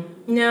 Mm-mm.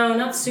 No,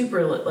 not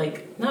super,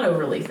 like, not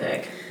overly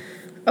thick.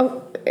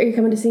 Oh, are you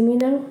coming to see me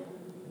now?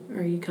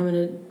 Are you coming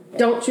to...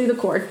 Don't chew the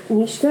cord.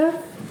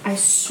 Mishka, I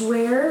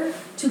swear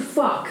to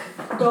fuck.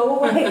 Go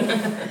away.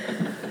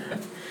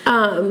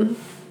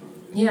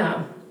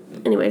 Yeah.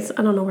 Anyways,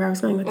 I don't know where I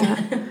was going with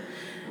that.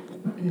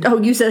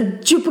 Oh, you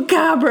said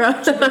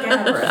Chupacabra.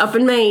 Chupacabra. Up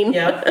in Maine.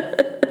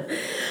 Yep.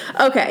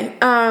 Okay.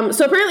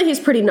 So apparently he's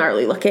pretty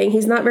gnarly looking.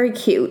 He's not very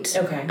cute.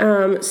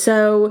 Okay.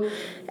 So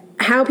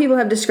how people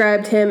have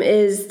described him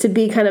is to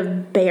be kind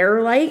of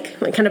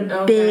bear-like, like kind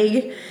of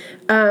big.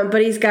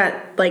 But he's got,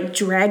 like,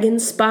 dragon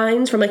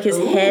spines from, like, his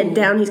head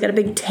down. He's got a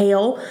big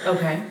tail.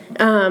 Okay.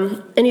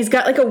 And he's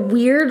got, like, a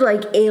weird,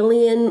 like,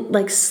 alien,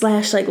 like, /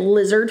 like,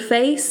 lizard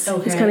face.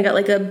 Okay. He's kind of got,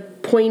 like, a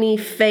pointy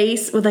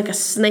face with, like, a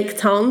snake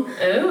tongue.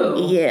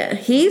 Oh. Yeah.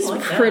 He's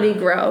pretty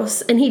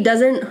gross. And he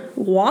doesn't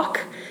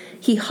walk.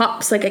 He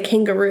hops like a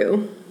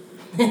kangaroo.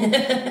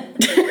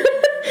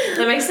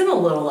 That makes him a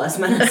little less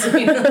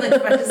menacing. Like,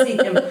 if I see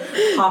him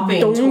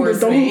hopping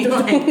towards me.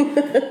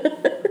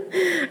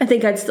 I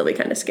think I'd still be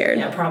kind of scared.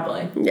 Yeah,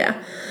 probably.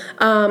 Yeah.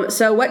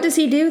 So what does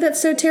he do that's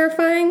so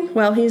terrifying?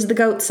 Well, he's the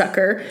goat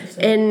sucker,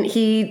 and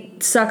he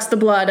sucks the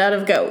blood out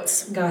of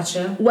goats.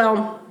 Gotcha.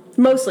 Well,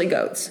 mostly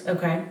goats.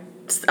 Okay.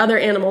 Other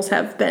animals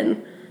have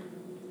been,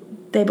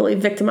 they believe,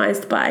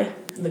 victimized by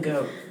the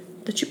goat.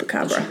 The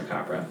chupacabra. The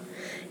chupacabra.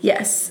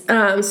 Yes.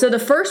 So the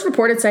first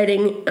reported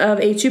sighting of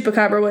a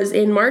chupacabra was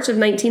in March of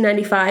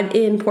 1995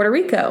 in Puerto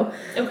Rico.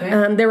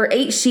 Okay. There were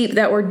 8 sheep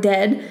that were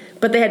dead,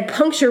 but they had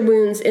puncture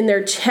wounds in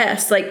their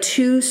chest, like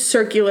 2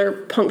 circular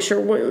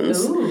puncture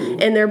wounds. Ooh.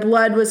 And their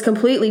blood was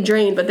completely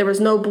drained, but there was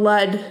no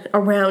blood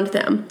around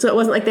them. So it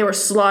wasn't like they were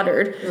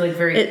slaughtered. It was like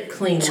very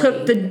cleanly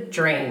took the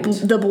drained.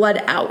 The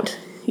blood out.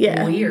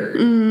 Yeah. Weird.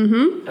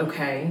 Mm-hmm.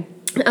 Okay.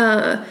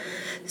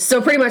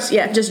 So pretty much,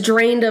 yeah, just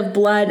drained of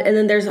blood. And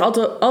then there's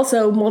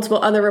also multiple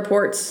other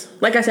reports,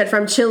 like I said,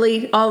 from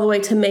Chile all the way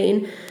to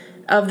Maine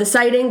of the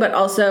sighting, but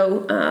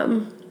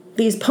also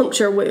these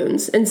puncture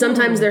wounds. And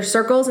sometimes they're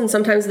circles and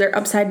sometimes they're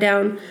upside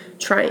down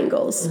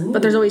triangles. Ooh.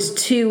 But there's always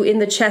 2 in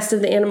the chest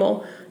of the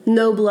animal.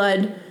 No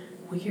blood.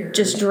 Weird.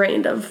 Just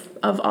drained of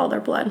all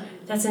their blood.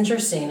 That's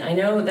interesting. I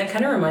know that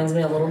kind of reminds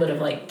me a little bit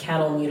of like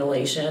cattle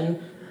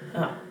mutilation.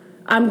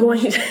 I'm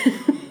going to...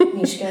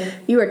 Mishka.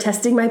 You are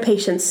testing my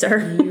patience,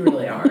 sir. You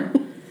really are.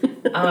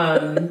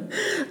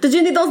 Did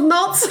you need those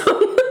notes?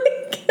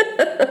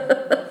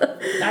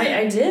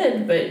 I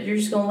did, but you're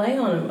just going to lay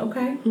on them.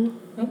 Okay.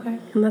 Okay.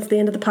 And that's the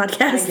end of the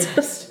podcast. I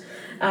guess.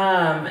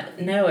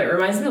 No, it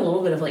reminds me a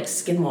little bit of like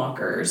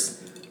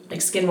Skinwalkers. Like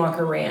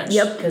Skinwalker Ranch.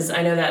 Yep. Because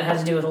I know that had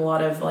to do with a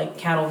lot of like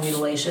cattle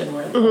mutilation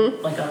where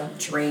like a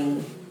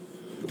drain,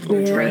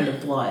 drained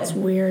of blood. It's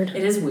weird.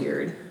 It is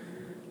weird.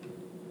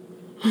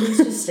 Please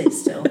just stay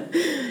still.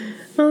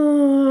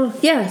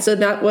 Yeah, so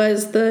that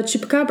was the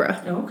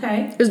chupacabra.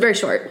 Okay. It was very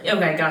short.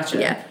 Okay, gotcha.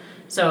 Yeah.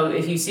 So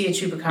if you see a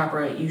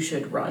chupacabra, you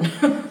should run.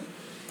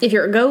 If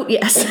you're a goat,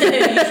 yes. You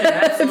should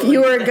absolutely if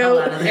you were a get the hell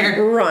out of goat,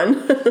 there.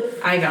 run.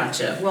 I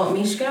gotcha. Well,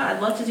 Mishka,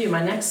 I'd love to do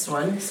my next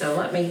one, so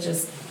let me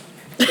just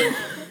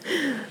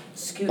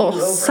scoot you over.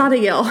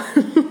 Sadiel.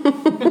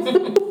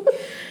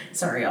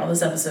 Sorry, y'all,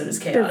 this episode is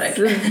chaotic.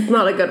 It's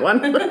not a good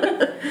one.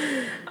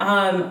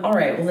 All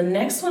right, well, the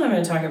next one I'm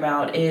going to talk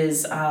about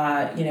is,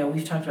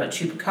 we've talked about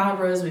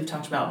chupacabras, we've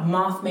talked about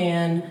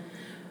Mothman.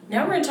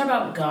 Now we're going to talk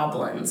about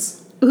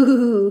goblins.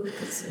 Ooh.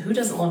 Who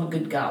doesn't love a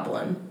good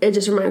goblin? It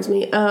just reminds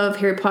me of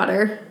Harry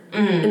Potter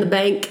in the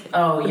bank.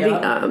 Oh,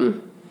 yeah.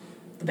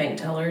 The bank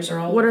tellers are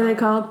all... What are they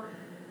called?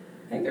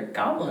 I think they're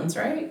goblins,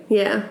 right?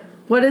 Yeah.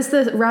 What is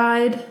the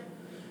ride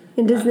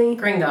in Disney?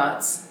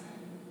 Gringotts.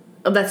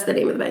 Oh, that's the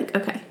name of the bank.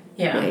 Okay.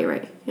 Yeah. Yeah, you're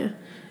right. Yeah.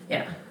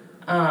 Yeah.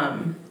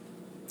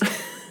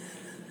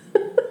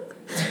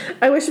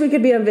 I wish we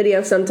could be on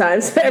video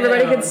sometimes so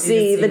everybody could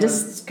see the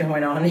what's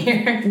going on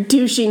here.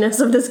 Douchiness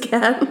of this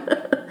cat.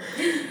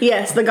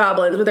 Yes, the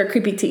goblins with their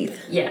creepy teeth.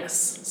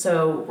 Yes.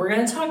 So we're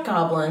going to talk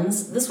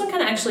goblins. This one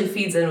kind of actually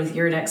feeds in with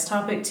your next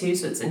topic too,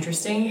 so it's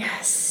interesting.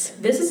 Yes.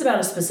 This is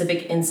about a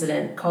specific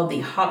incident called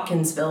the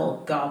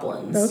Hopkinsville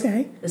Goblins.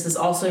 Okay. This is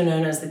also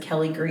known as the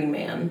Kelly Green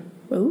Man.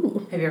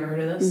 Ooh. Have you ever heard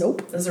of this?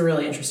 Nope. This is a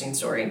really interesting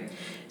story.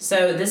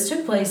 So this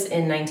took place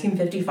in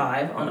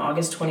 1955 on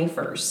August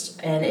 21st,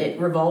 and it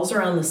revolves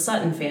around the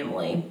Sutton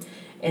family.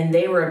 And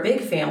they were a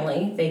big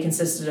family. They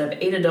consisted of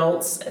 8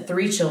 adults,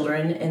 3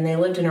 children, and they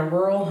lived in a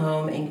rural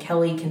home in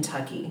Kelly,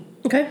 Kentucky.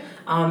 Okay.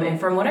 And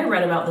from what I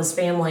read about this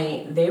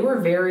family, they were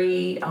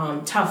very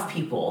tough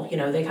people. You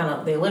know,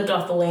 they lived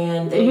off the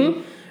land. They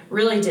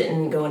really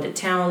didn't go into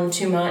town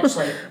too much.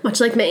 Much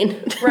like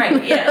Maine.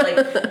 Right, yeah.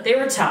 Like, they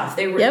were tough.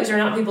 These are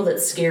not people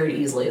that scared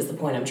easily is the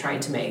point I'm trying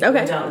to make. Okay. They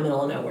lived out in the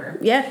middle of nowhere.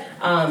 Yeah.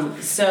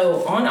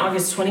 So on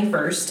August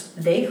 21st,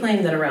 they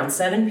claimed that around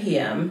 7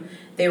 p.m.,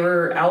 they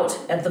were out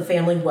at the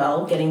family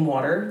well getting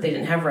water. They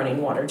didn't have running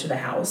water to the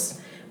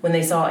house when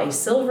they saw a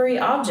silvery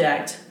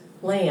object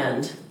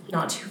land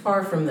not too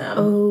far from them.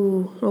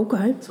 Oh,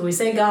 okay. So we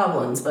say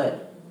goblins,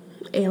 but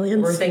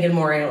aliens. We're thinking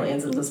more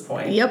aliens at this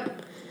point. Yep.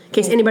 In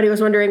case anybody was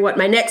wondering what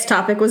my next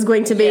topic was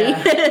going to be.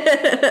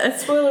 Yeah.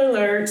 Spoiler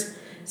alert.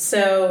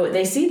 So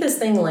they see this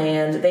thing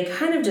land. They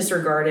kind of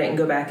disregard it and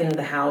go back into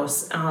the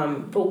house.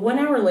 But 1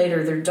 hour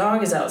later, their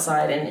dog is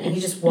outside and he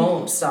just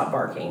won't stop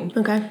barking.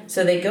 Okay.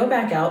 So they go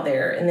back out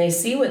there and they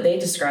see what they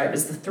describe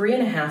as the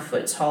 3.5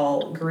 foot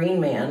tall green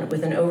man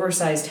with an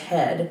oversized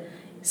head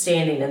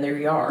standing in their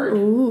yard.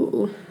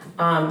 Ooh.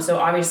 So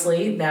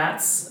obviously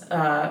that's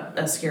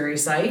a scary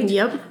sight.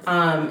 Yep.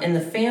 And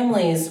the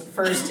family's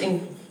first...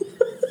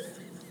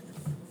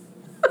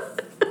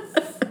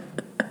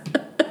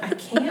 I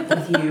can't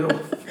with you.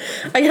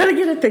 I gotta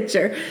get a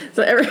picture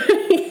so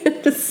everybody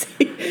can just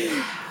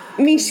see.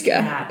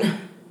 Mishka.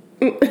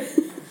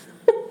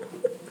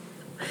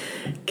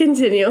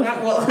 Continue.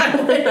 Well, I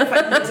don't know if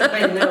I can take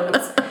my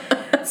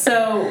notes.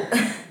 So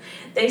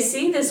they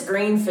see this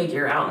green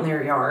figure out in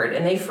their yard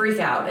and they freak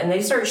out and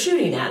they start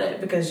shooting at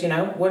it because,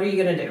 what are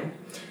you going to do?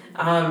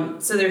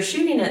 So they're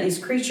shooting at these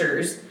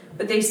creatures,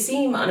 but they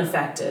seem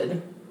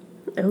unaffected.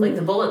 Ooh. Like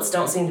the bullets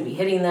don't seem to be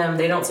hitting them.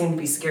 They don't seem to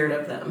be scared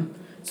of them.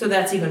 So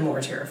that's even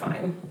more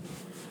terrifying.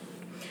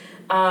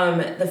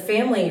 The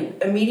family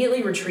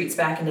immediately retreats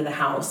back into the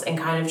house and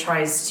kind of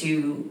tries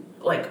to,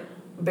 like,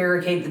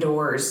 barricade the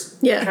doors.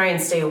 Yeah. Try and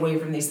stay away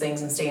from these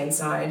things and stay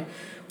inside.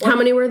 How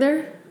many were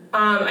there?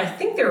 I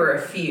think there were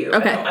a few.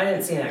 Okay. I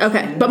didn't see an actual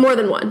Okay, but more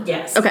than one?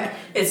 Yes. Okay.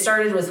 It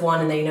started with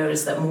one, and they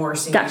noticed that more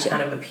seemed Gotcha.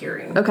 kind of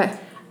appearing. Okay.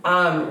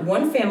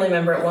 One family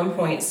member at one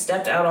point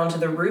stepped out onto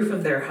the roof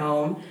of their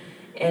home,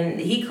 and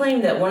he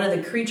claimed that one of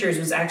the creatures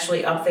was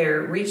actually up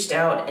there, reached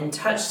out and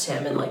touched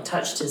him and, like,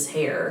 touched his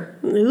hair.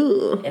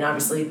 Ooh. And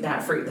obviously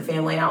that freaked the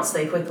family out, so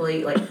they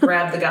quickly, like,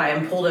 grabbed the guy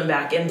and pulled him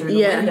back in through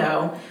the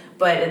window.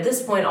 But at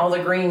this point, all the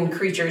green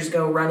creatures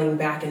go running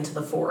back into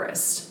the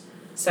forest.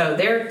 So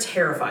they're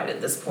terrified at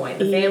this point.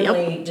 The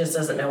family just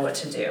doesn't know what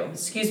to do.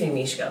 Excuse me,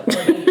 Mishka.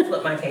 Let me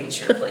flip my page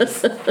here,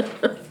 please.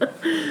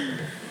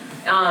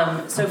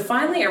 So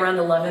finally, around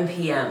 11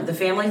 p.m., the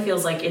family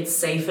feels like it's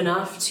safe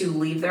enough to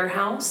leave their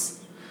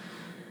house.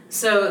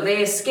 So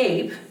they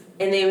escape,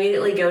 and they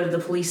immediately go to the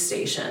police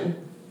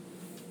station.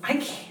 I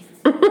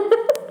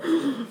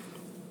can't...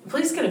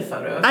 Please get a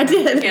photo. I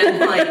did. And,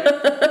 like,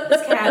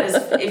 this cat is...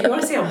 If you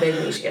want to see how big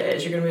Mishka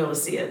is, you're going to be able to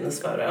see it in this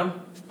photo.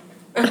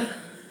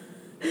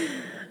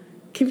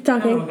 Keep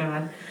talking. Oh,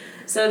 God.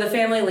 So the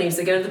family leaves.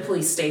 They go to the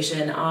police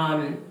station,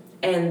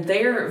 and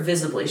they're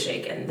visibly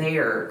shaken. They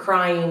are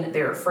crying.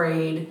 They're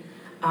afraid.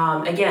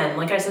 Again,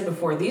 like I said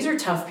before, these are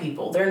tough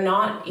people. They're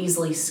not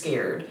easily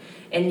scared.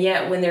 And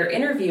yet, when they're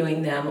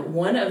interviewing them,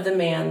 one of the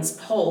man's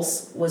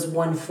pulse was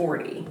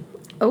 140.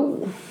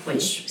 Oh.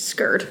 Which...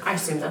 Scared. I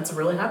assume that's a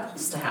really high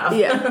pulse to have.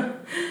 Yeah.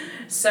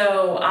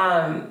 So,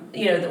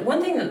 the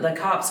one thing that the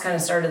cops kind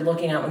of started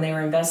looking at when they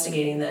were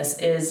investigating this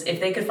is if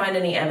they could find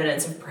any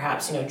evidence of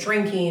perhaps,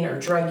 drinking or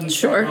drug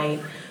use that night.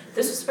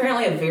 This was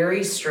apparently a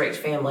very strict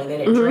family. They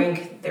didn't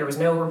drink. There was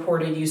no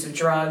reported use of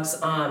drugs.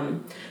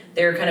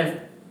 Their kind of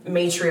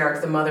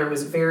matriarch, the mother,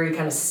 was very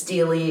kind of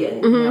steely,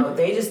 and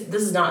this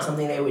is not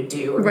something they would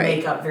do or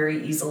make up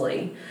very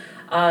easily.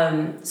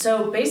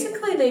 So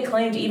basically, they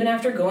claimed even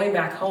after going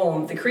back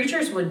home, the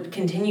creatures would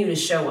continue to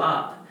show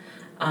up.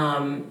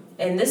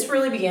 And this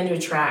really began to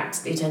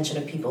attract the attention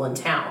of people in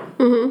town.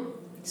 Mm-hmm.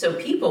 So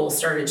people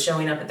started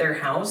showing up at their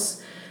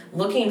house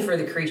looking for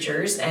the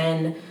creatures,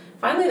 and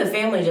finally the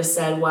family just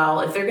said, well,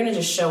 if they're going to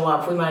just show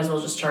up, we might as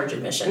well just charge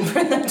admission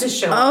for them to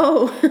show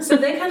up. So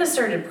they kind of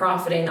started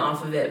profiting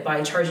off of it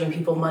by charging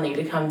people money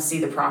to come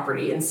see the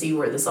property and see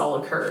where this all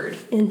occurred.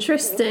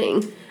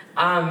 Interesting.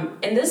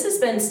 And this has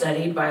been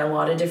studied by a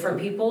lot of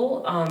different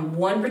people.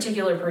 One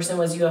particular person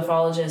was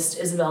ufologist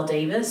Isabel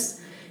Davis.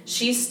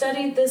 She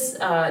studied this,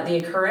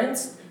 the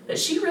occurrence, but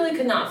she really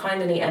could not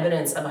find any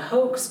evidence of a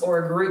hoax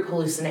or a group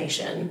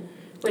hallucination,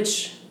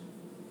 which,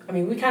 I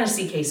mean, we kind of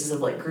see cases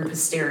of, like, group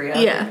hysteria.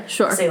 Yeah,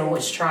 sure. Salem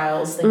witch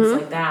trials, things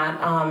like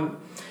that.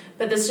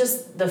 But it's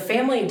just, the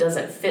family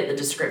doesn't fit the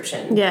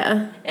description.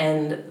 Yeah.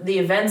 And the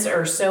events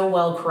are so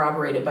well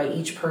corroborated by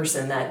each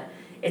person that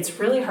it's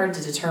really hard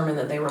to determine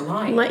that they were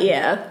lying.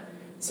 Yeah.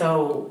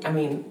 So, I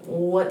mean,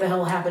 what the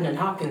hell happened in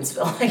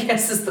Hopkinsville, I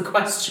guess, is the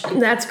question.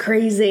 That's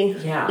crazy.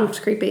 Yeah. It's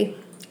creepy.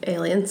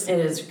 Aliens. It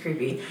is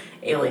creepy.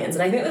 Aliens.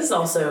 And I think this is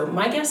also,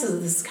 my guess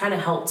is this kind of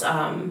helped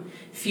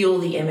fuel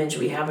the image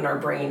we have in our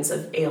brains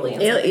of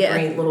aliens.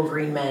 Like little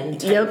green men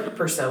type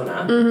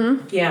persona.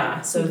 Mm-hmm.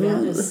 Yeah, so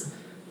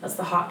that's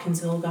the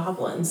Hopkinsville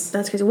Goblins.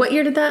 That's crazy. What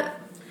year did that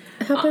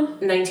happen?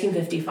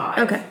 1955.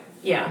 Okay.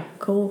 Yeah.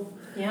 Cool.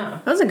 Yeah.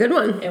 That was a good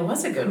one. It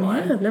was a good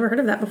one. Yeah, I've never heard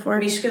of that before.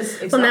 Mishka's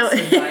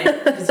exhausted by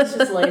it because it's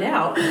just laid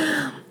out.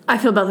 I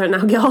feel better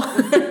now, Gil.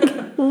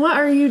 What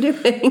are you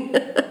doing?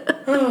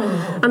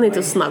 I need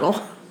to snuggle.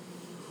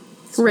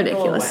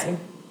 Ridiculous. Away.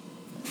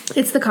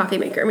 It's the coffee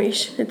maker,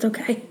 Mish. It's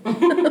okay.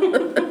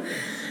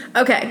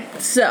 Okay,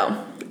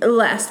 so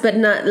last but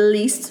not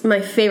least, my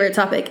favorite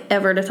topic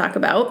ever to talk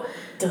about.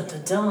 Dun,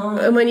 dun,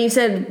 dun. When you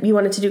said you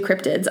wanted to do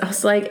cryptids, I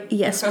was like,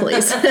 yes,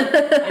 please. I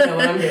know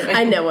what I'm doing.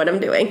 I know what I'm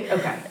doing.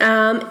 Okay.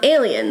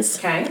 Aliens.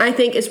 Okay. I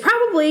think is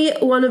probably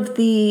one of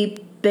the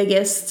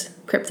biggest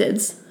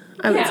cryptids,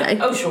 I would say.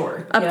 Oh,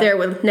 sure. Up there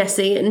with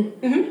Nessie and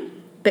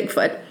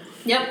Bigfoot.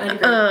 Yep, I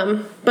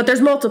agree. But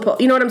there's multiple.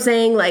 You know what I'm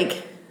saying?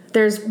 Like,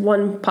 there's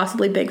one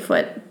possibly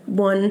Bigfoot,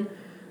 one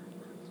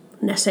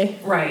Nessie.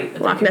 Right.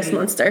 Loch Ness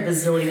Monster. A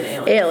bazillion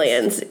aliens.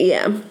 Aliens,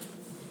 yeah.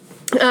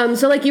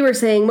 So like you were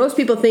saying, most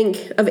people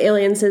think of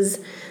aliens as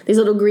these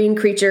little green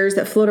creatures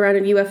that float around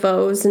in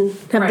UFOs and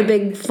have the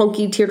big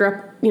funky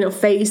teardrop,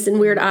 face and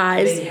weird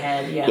eyes. Big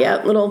head, yeah.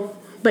 Yeah, little.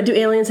 But do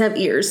aliens have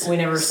ears? We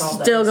never solved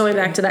that. Still going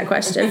back to that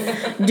question.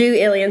 Do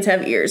aliens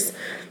have ears?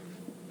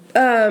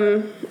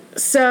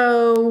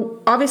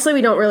 So obviously we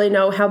don't really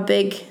know how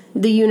big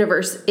the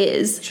universe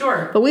is.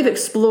 Sure. But we've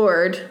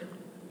explored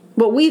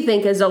what we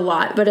think is a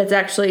lot, but it's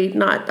actually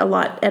not a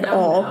lot at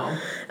all.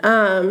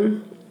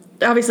 No.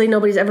 Obviously,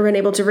 nobody's ever been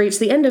able to reach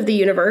the end of the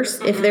universe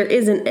if there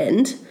is an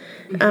end.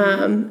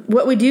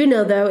 What we do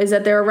know, though, is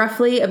that there are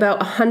roughly about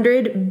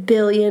 100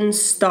 billion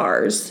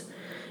stars,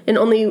 and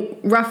only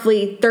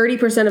roughly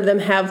 30% of them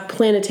have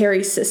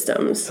planetary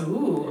systems.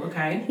 Ooh,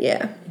 okay.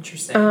 Yeah.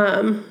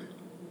 Interesting.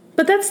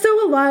 But that's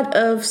still a lot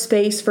of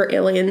space for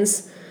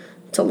aliens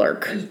to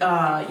lurk.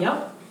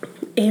 Yep.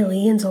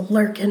 Aliens are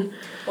lurking.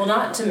 Well,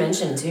 not to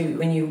mention, too,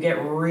 when you get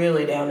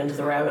really down into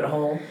the rabbit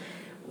hole,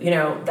 you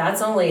know,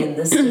 that's only in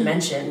this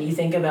dimension. You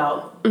think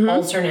about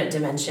alternate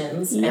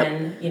dimensions,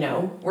 and, you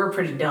know, we're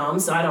pretty dumb,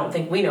 so I don't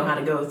think we know how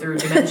to go through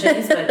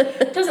dimensions, but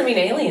it doesn't mean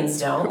aliens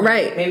don't.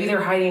 Right. Maybe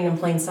they're hiding in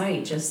plain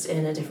sight, just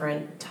in a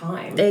different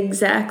time.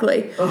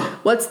 Exactly. Ugh.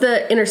 What's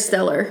the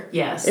Interstellar?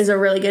 Yes. Is a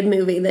really good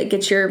movie that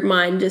gets your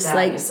mind just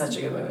that is such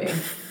a good movie.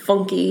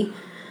 Funky.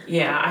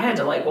 Yeah, I had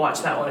to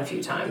watch that one a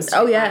few times.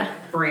 Oh yeah,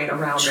 brain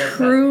around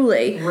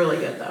Truly. it. Really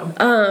good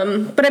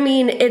though. But I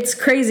mean, it's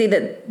crazy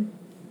that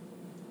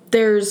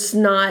there's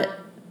not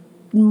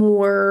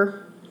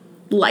more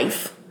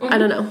life. I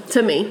don't know.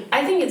 To me,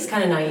 I think it's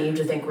kind of naive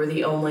to think we're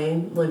the only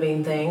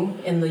living thing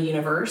in the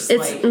universe.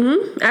 It's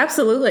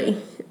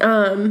absolutely.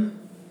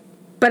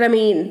 But I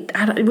mean,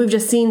 we've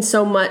just seen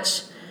so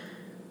much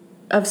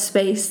of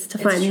space to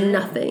find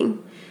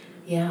nothing.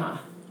 Yeah.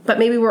 But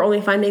maybe we're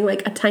only finding a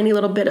tiny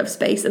little bit of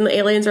space, and the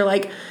aliens are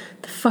like,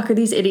 the fuck are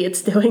these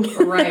idiots doing?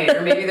 Right,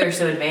 or maybe they're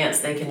so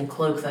advanced they can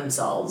cloak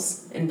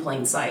themselves in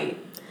plain sight.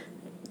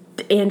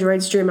 The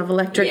android's dream of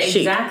electric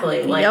sheep. Exactly.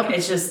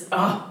 It's just,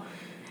 oh,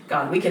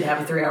 God, we could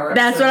have a 3-hour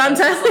episode. That's what I'm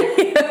telling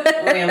you.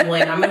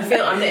 Rambling. I'm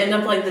gonna end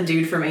up like the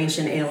dude from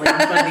Ancient Aliens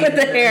by the end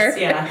the of hair.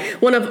 This. Yeah.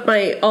 One of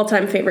my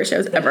all-time favorite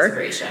shows ever. It's a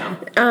great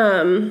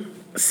show.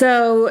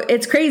 So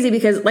it's crazy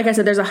because, like I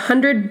said, there's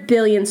 100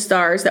 billion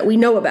stars that we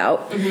know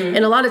about.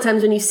 And a lot of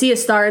times when you see a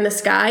star in the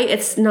sky,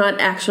 it's not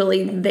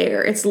actually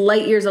there. It's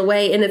light years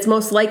away, and it's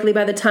most likely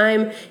by the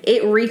time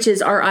it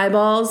reaches our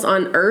eyeballs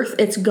on Earth,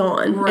 it's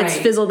gone. Right. It's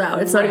fizzled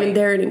out. It's not even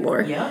there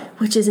anymore. Yep.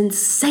 Which is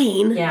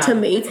insane to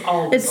me. It's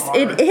all bizarre.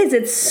 It is.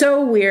 It's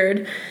so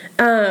weird.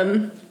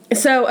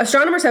 So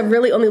astronomers have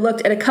really only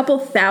looked at a couple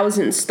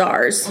thousand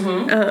stars.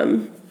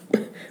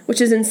 Which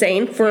is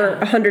insane for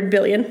 100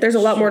 billion. There's a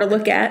lot more to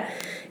look at.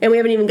 And we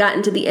haven't even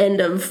gotten to the end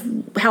of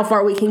how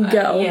far we can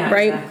go,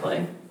 right?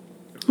 Exactly.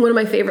 One of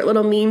my favorite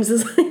little memes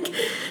is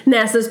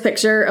NASA's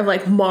picture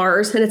of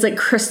Mars, and it's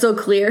crystal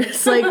clear.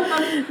 It's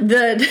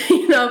the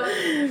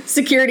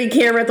security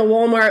camera at the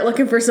Walmart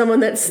looking for someone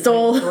that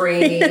stole.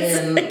 Green.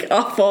 It's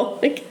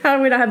awful. How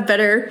do we not have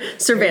better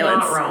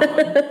surveillance?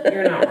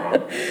 You're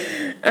not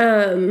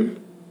wrong.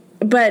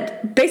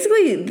 But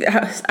basically,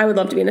 I would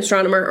love to be an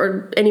astronomer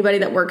or anybody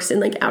that works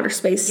in outer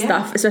space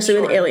stuff,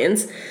 especially with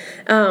aliens,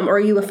 or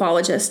a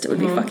ufologist. It would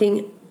be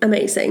fucking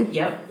amazing.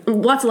 Yep.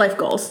 Lots of life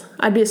goals.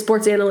 I'd be a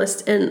sports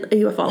analyst and a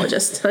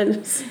ufologist.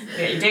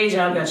 Yeah, your day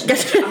job got you day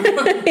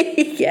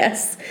job.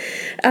 Yes.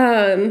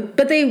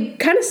 But they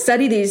kind of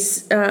study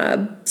these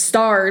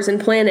stars and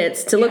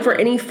planets to look for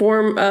any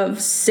form of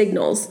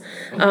signals,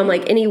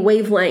 like any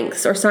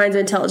wavelengths or signs of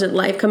intelligent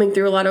life coming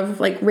through a lot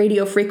of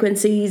radio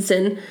frequencies.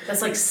 And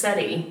that's like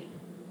SETI.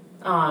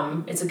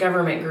 It's a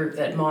government group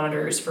that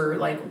monitors for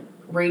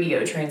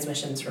radio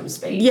transmissions from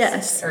space.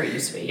 Yes. Or it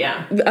used to be,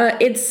 yeah.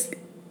 It's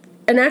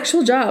an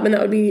actual job, and that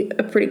would be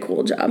a pretty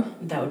cool job.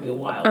 That would be a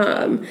wild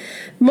job.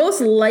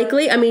 Most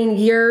likely, I mean,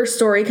 your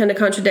story kind of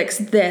contradicts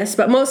this,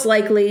 but most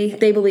likely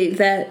they believe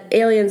that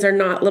aliens are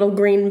not little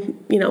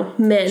green,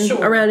 men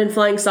around in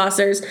flying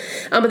saucers.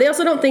 But they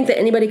also don't think that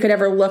anybody could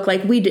ever look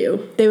like we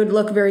do. They would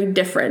look very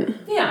different.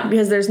 Yeah.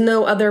 Because there's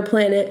no other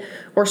planet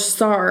or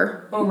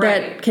star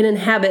that can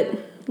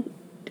inhabit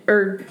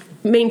or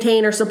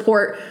maintain or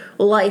support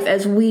life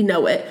as we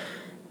know it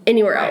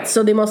anywhere else.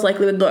 So they most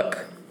likely would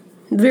look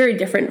very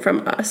different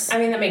from us. I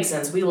mean, that makes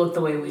sense. We look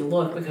the way we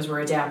look because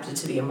we're adapted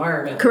to the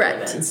environment. Correct.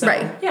 We live in. So,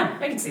 right. Yeah,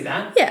 I can see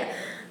that. Yeah.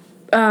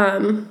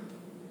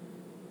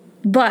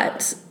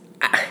 But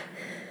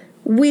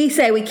we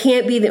say we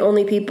can't be the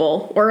only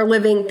people or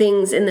living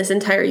things in this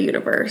entire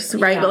universe,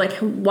 right? Yeah.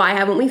 But why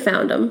haven't we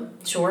found them?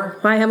 Sure.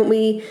 Why haven't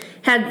we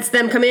had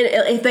them come in?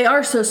 If they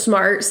are so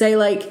smart, say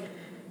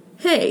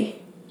hey,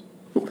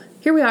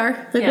 here we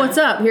are. What's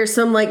up? Here's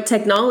some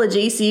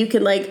technology so you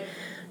can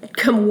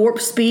come warp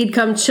speed,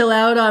 come chill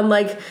out on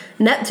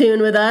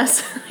Neptune with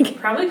us.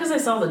 Probably because I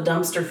saw the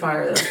dumpster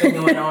fire that's been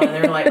going on, and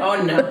they were like,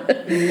 "Oh no,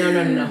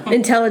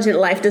 intelligent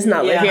life does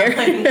not live here."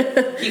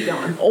 Keep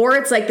going. Or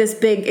it's this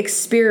big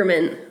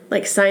experiment,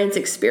 science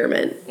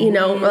experiment,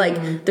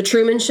 like the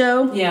Truman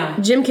Show. Yeah.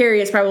 Jim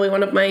Carrey is probably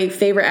one of my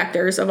favorite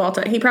actors of all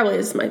time. He probably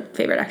is my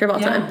favorite actor of all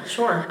time.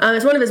 Sure.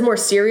 It's one of his more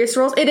serious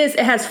roles. It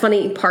has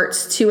funny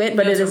parts to it,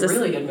 but it's a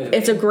really good movie.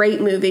 It's a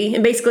great movie.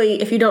 And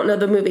basically, if you don't know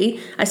the movie,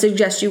 I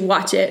suggest you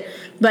watch it.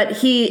 But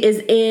he's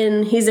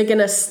in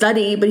a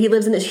study, but he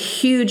lives in this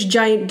huge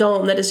giant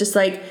dome that is just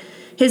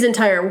his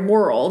entire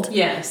world.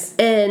 Yes.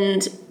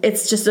 And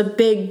it's just a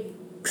big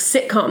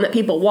sitcom that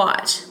people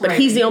watch, but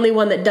he's the only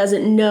one that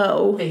doesn't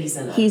know he's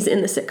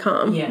in the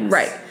sitcom. Yes.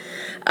 Right.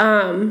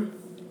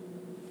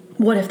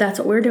 What if that's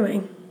what we're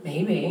doing?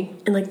 Maybe.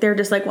 And they're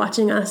just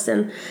watching us,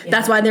 and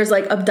that's why there's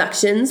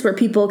abductions where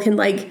people can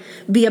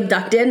be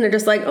abducted, and they're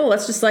just oh,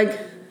 let's just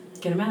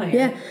get them out of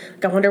here. Yeah.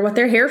 I wonder what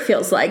their hair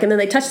feels like, and then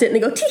they touched it and they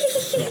go tee,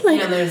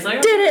 there's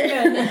did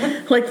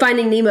it.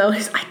 Finding Nemo,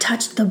 I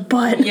touched the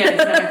butt. Yeah,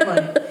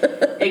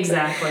 exactly.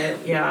 Exactly.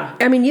 Yeah.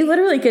 I mean, you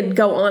literally could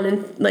go on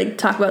and like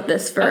talk about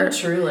this for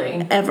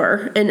truly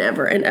ever and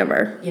ever and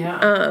ever.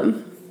 Yeah.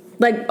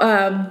 Like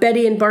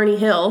Betty and Barney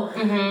Hill,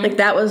 like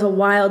that was a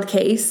wild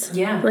case.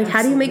 Yeah. Like,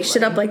 how do you make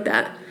shit up like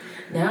that?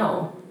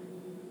 No.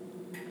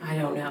 I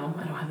don't know.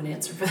 I don't have an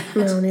answer for that.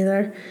 No,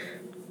 neither.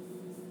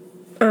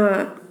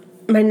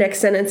 My next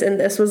sentence in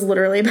this was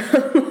literally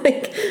about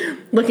like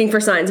looking for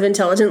signs of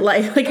intelligent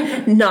life,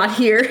 like not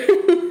here.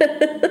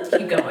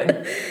 Keep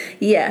going.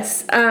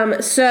 Yes.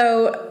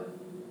 So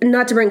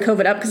not to bring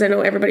COVID up because I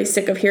know everybody's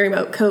sick of hearing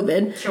about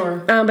COVID.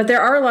 Sure. But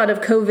there are a lot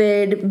of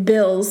COVID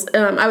bills.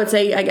 I would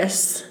say, I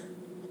guess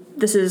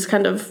this is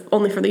kind of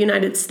only for the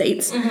United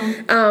States.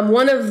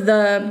 One of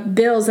the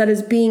bills that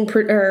is being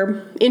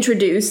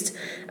introduced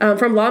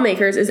from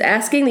lawmakers is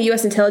asking the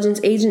U.S. intelligence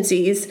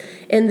agencies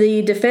and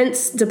the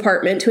Defense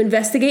Department to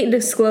investigate and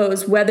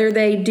disclose whether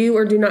they do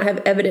or do not have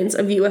evidence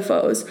of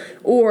UFOs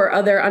or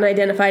other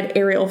unidentified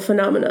aerial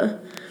phenomena.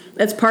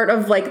 That's part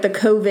of like the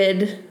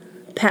COVID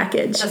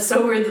package. That's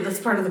so weird that that's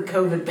part of the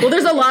COVID package. Well,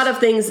 there's a lot of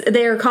things.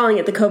 They are calling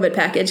it the COVID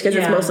package because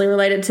it's mostly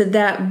related to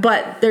that.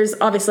 But there's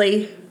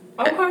obviously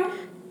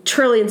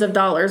trillions of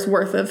dollars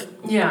worth of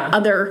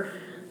other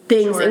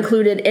things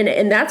included in it.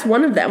 And that's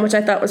one of them, which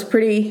I thought was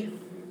pretty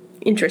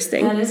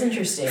interesting. That is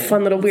interesting.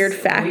 Fun little weird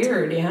fact.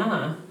 Weird,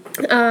 yeah.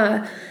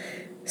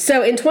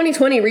 So in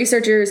 2020,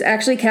 researchers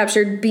actually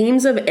captured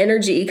beams of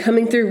energy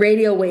coming through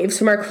radio waves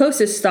from our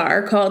closest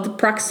star called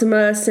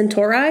Proxima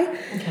Centauri,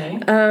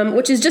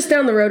 which is just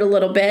down the road a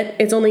little bit.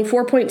 It's only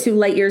 4.2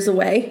 light years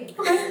away.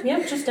 Okay,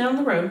 yep, just down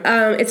the road.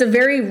 It's a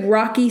very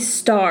rocky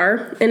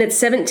star, and it's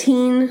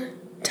 17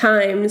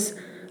 times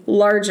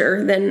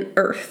larger than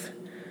Earth.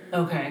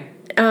 Okay.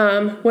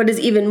 What is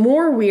even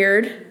more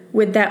weird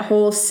with that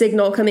whole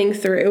signal coming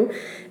through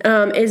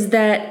is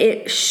that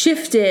it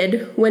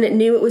shifted when it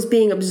knew it was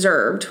being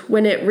observed.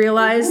 When it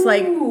realized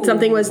like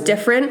something was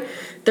different,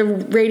 the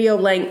radio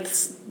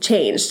lengths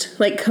changed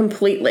like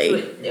completely.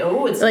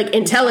 It's like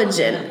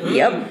intelligent.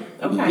 Yep.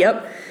 Okay.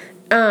 Yep.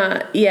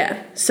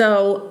 Yeah.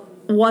 So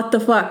what the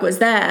fuck was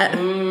that?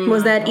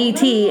 Was that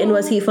E.T. and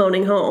was he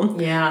phoning home?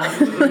 Yeah.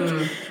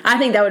 I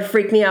think that would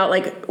freak me out.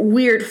 Like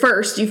weird.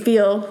 First, you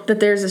feel that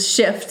there's a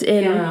shift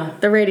in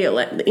the radio,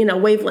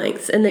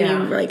 wavelengths, and then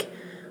you're like,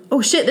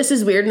 "Oh shit, this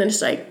is weird," and then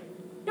it's like,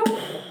 nope,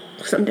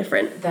 something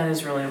different. That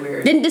is really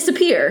weird. Didn't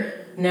disappear.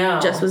 No,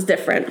 just was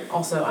different.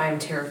 Also, I am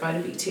terrified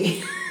of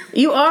E.T.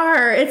 You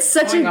are. It's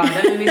such oh my god,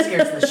 that movie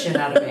scares the shit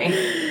out of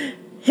me.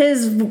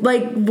 His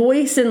like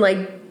voice and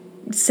like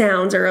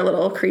sounds are a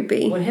little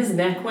creepy. When his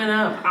neck went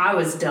up, I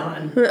was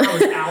done. I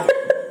was out.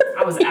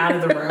 I was out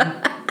of the room.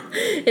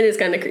 It is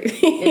kind of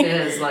creepy. It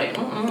is like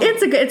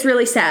it's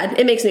really sad.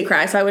 It makes me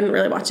cry, so I wouldn't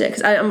really watch it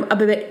because I'm a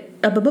bit.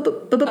 You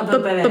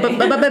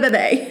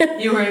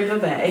were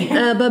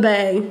a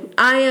babe.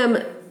 I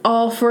am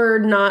all for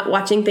not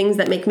watching things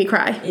that make me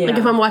cry. Yeah. Like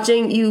if I'm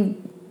watching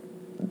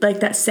like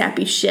that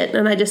sappy shit,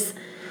 and I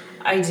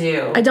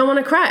don't want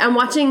to cry. I'm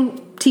watching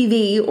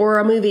TV or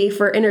a movie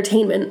for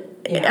entertainment.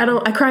 Yeah.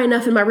 I cry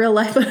enough in my real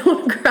life, but I don't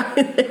want to cry.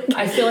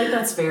 I feel like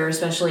that's fair,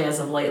 especially as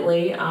of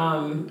lately.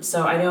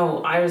 So I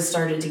know I was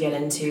started to get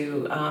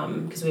into,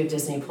 because we have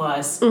Disney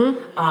Plus.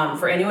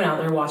 For anyone out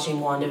there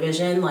watching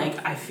WandaVision, like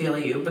I feel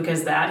you,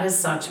 because that has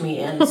sucked me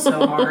in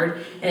so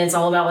hard. And it's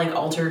all about like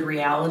altered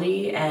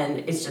reality, and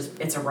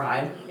it's a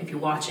ride if you're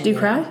watching. Do you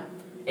cry?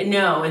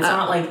 No, it's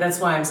not like, that's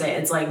why I'm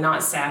saying it's like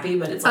not sappy,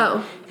 but it's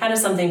like kind of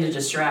something to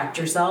distract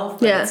yourself.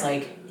 But it's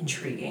like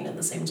intriguing at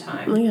the same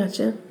time. I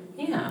gotcha.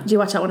 Yeah. Did you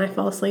watch that when I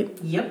fell asleep?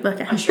 Yep.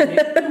 Okay. I sure did.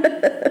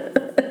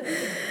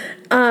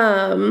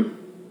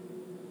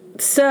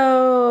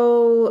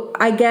 So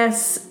I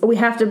guess we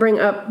have to bring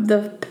up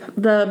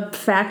the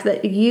fact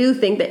that you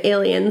think that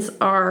aliens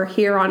are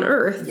here on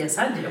Earth. Yes,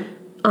 I do.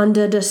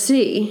 Under the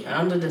sea.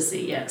 Under the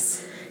sea,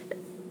 yes.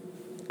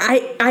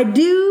 I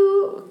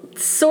do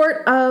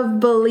sort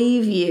of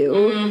believe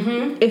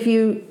you. If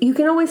you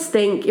can always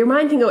think, your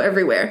mind can go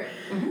everywhere.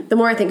 The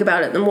more I think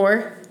about it, the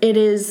more it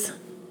is.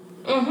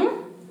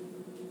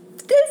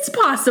 It's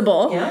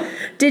possible. Yeah.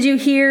 Did you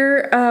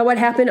hear what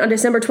happened on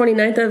December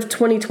 29th of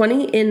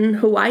 2020 in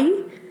Hawaii?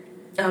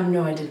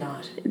 No, I did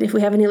not. If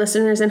we have any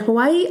listeners in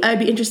Hawaii, I'd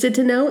be interested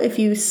to know if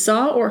you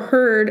saw or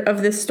heard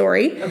of this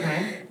story.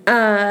 Okay.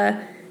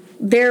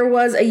 There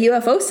was a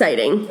UFO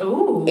sighting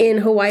in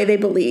Hawaii, they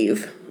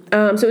believe.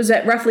 So it was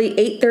at roughly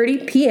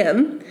 8:30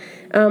 p.m.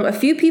 A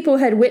few people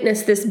had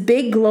witnessed this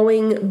big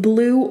glowing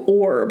blue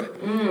orb,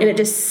 and it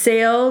just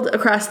sailed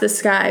across the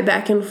sky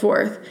back and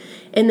forth.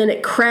 And then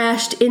it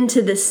crashed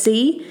into the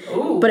sea,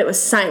 but it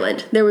was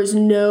silent. There was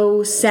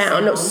no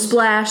sound, no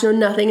splash, no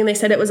nothing. And they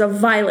said it was a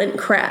violent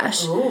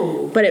crash,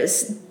 but it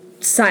was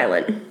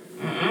silent.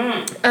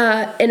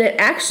 And it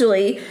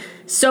actually,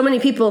 so many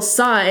people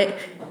saw it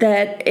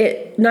that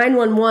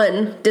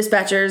 911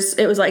 dispatchers,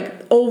 it was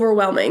like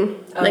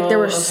overwhelming. Like there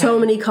were so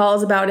many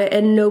calls about it,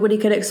 and nobody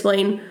could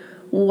explain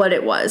what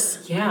it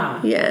was.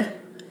 Yeah. Yeah.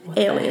 What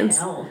aliens.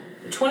 the hell?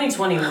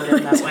 2020 would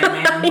have that way,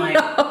 man. Like,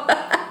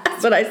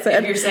 That's what I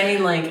said. If you're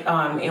saying, like,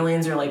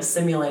 aliens are, like,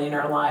 simulating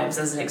our lives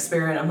as an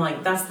experiment, I'm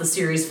like, that's the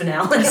series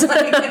finale.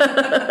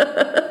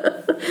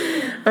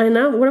 I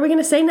know. What are we going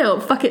to say now?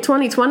 Fuck it,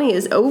 2020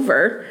 is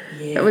over.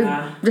 Yeah. Are we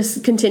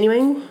just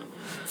continuing?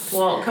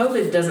 Well,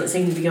 COVID doesn't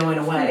seem to be going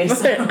away.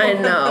 So. I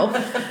know.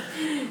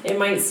 It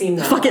might seem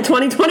that Fuck it,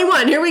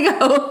 2021. Here we go.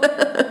 Oh,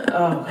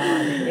 God.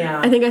 Yeah.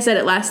 I think I said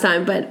it last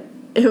time, but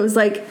it was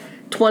like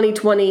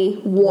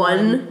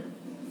 2021.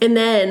 And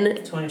then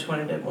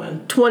 2020 did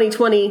win.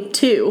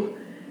 2022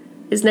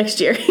 is next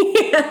year.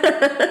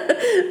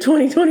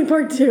 2020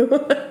 part 2.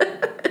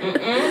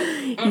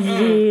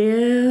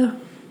 Yeah.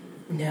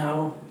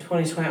 No,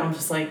 2020. I'm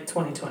just like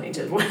 2020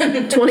 did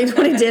win.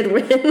 2020 did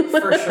win.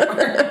 For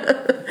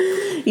sure.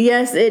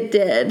 Yes, it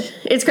did.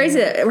 It's crazy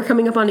that we're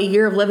coming up on a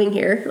year of living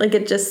here. Like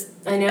it just,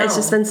 I know. It's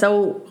just been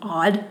so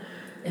odd.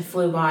 It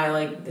flew by.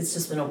 Like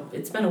it's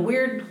been a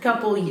weird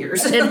couple of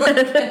years.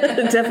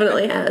 It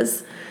definitely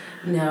has.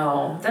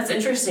 No, that's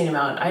interesting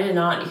I did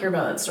not hear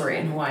about that story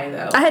in Hawaii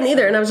though. I hadn't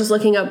either, and I was just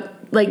looking up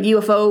like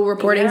UFO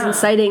reportings and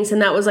sightings,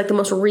 and that was like the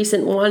most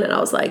recent one, and I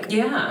was like,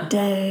 yeah,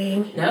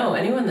 dang. No,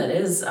 anyone that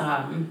is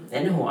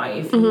in Hawaii,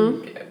 if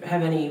you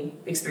have any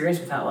experience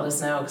with that, let us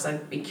know because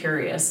I'd be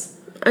curious.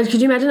 Could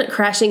you imagine it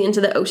crashing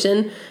into the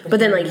ocean, but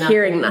then like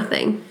hearing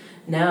nothing?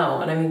 No,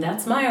 and I mean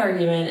that's my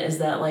argument is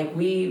that like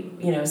we,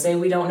 say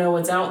we don't know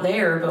what's out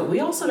there, but we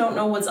also don't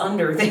know what's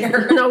under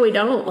there. No, we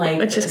don't. Like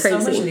it's just crazy.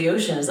 So much of the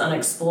ocean is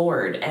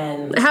unexplored,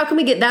 and how can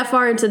we get that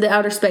far into the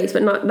outer space,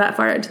 but not that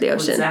far into the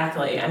ocean?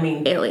 Exactly. I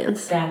mean,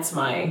 aliens. That's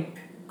my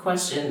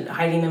question.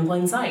 Hiding in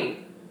plain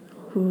sight.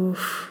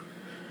 Oof.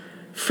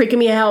 Freaking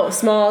me out,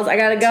 Smalls. I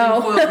gotta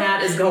go. Tinfoil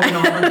hat is going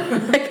on.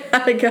 I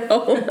gotta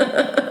go.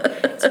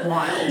 It's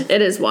wild.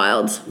 It is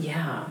wild.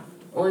 Yeah.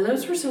 Well,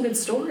 those were some good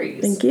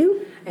stories. Thank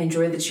you. I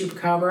enjoyed the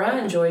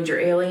chupacabra. Enjoyed your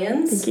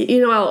aliens. Thank you.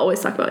 You know I'll always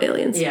talk about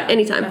aliens. Yeah.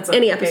 Anytime. That's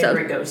any episode.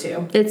 Favorite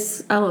go-to.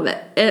 I love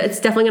it. It's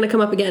definitely going to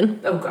come up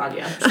again. Oh, God,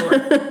 yeah.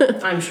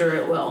 Sure. I'm sure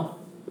it will.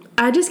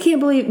 I just can't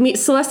believe...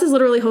 Celeste is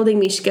literally holding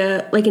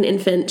Mishka like an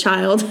infant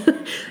child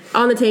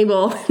on the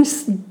table,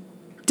 just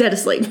dead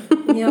asleep.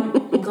 Yeah.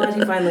 I'm glad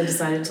you finally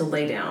decided to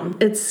lay down.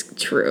 It's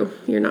true.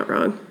 You're not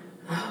wrong.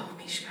 Oh,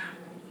 Mishka.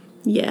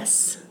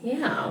 Yes.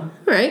 Yeah. All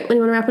right. When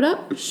you want to wrap it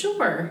up?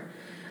 Sure.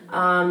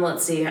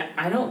 Let's see.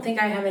 I don't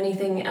think I have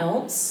anything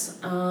else.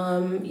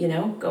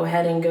 Go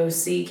ahead and go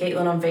see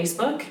Caitlin on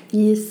Facebook.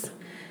 Yes.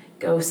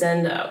 Go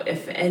send,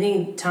 if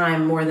any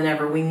time more than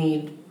ever, we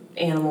need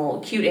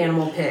cute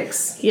animal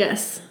pics.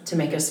 Yes. To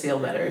make us feel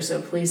better. So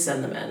please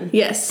send them in.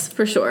 Yes,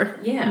 for sure.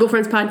 Yeah. Ghoul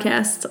Friends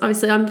Podcast,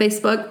 obviously on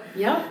Facebook.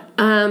 Yep.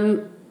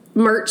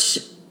 Merch.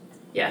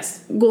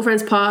 Yes.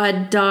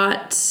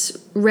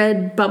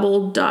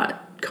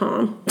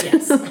 ghoulfriendspod.redbubble.com.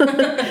 Yes.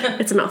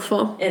 It's a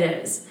mouthful. It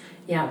is.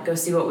 Yeah, go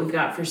see what we've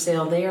got for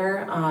sale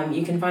there.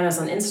 You can find us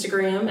on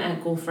Instagram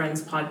at Ghoul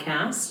Friends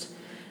Podcast.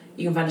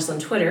 You can find us on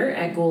Twitter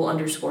at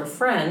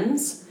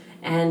Ghoul_friends.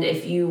 And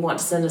if you want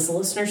to send us a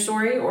listener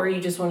story or you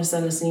just want to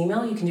send us an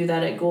email, you can do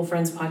that at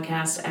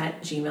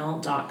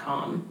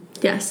ghoulfriendspodcast@gmail.com.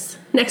 Yes.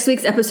 Next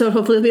week's episode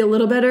hopefully will be a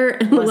little better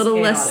and less a little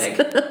chaotic.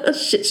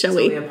 less shit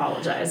showy. So we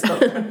apologize.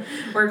 But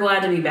we're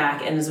glad to be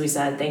back. And as we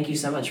said, thank you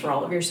so much for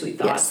all of your sweet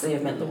thoughts. Yes. They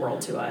have meant the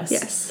world to us.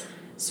 Yes.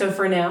 So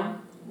for now,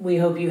 we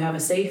hope you have a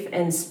safe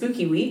and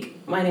spooky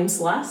week. My name's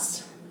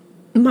Celeste.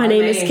 My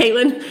name is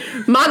Caitlin.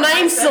 My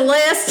name's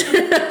Celeste.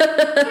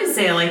 I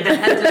say it like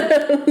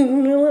that. A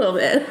little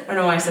bit. I don't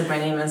know why I said my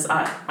name is.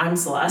 I'm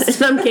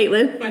Celeste. And I'm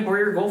Caitlin. And we're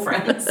your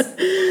girlfriends.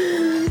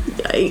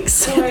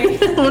 Yikes. Boy.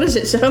 What a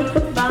shit show.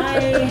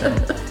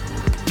 Bye.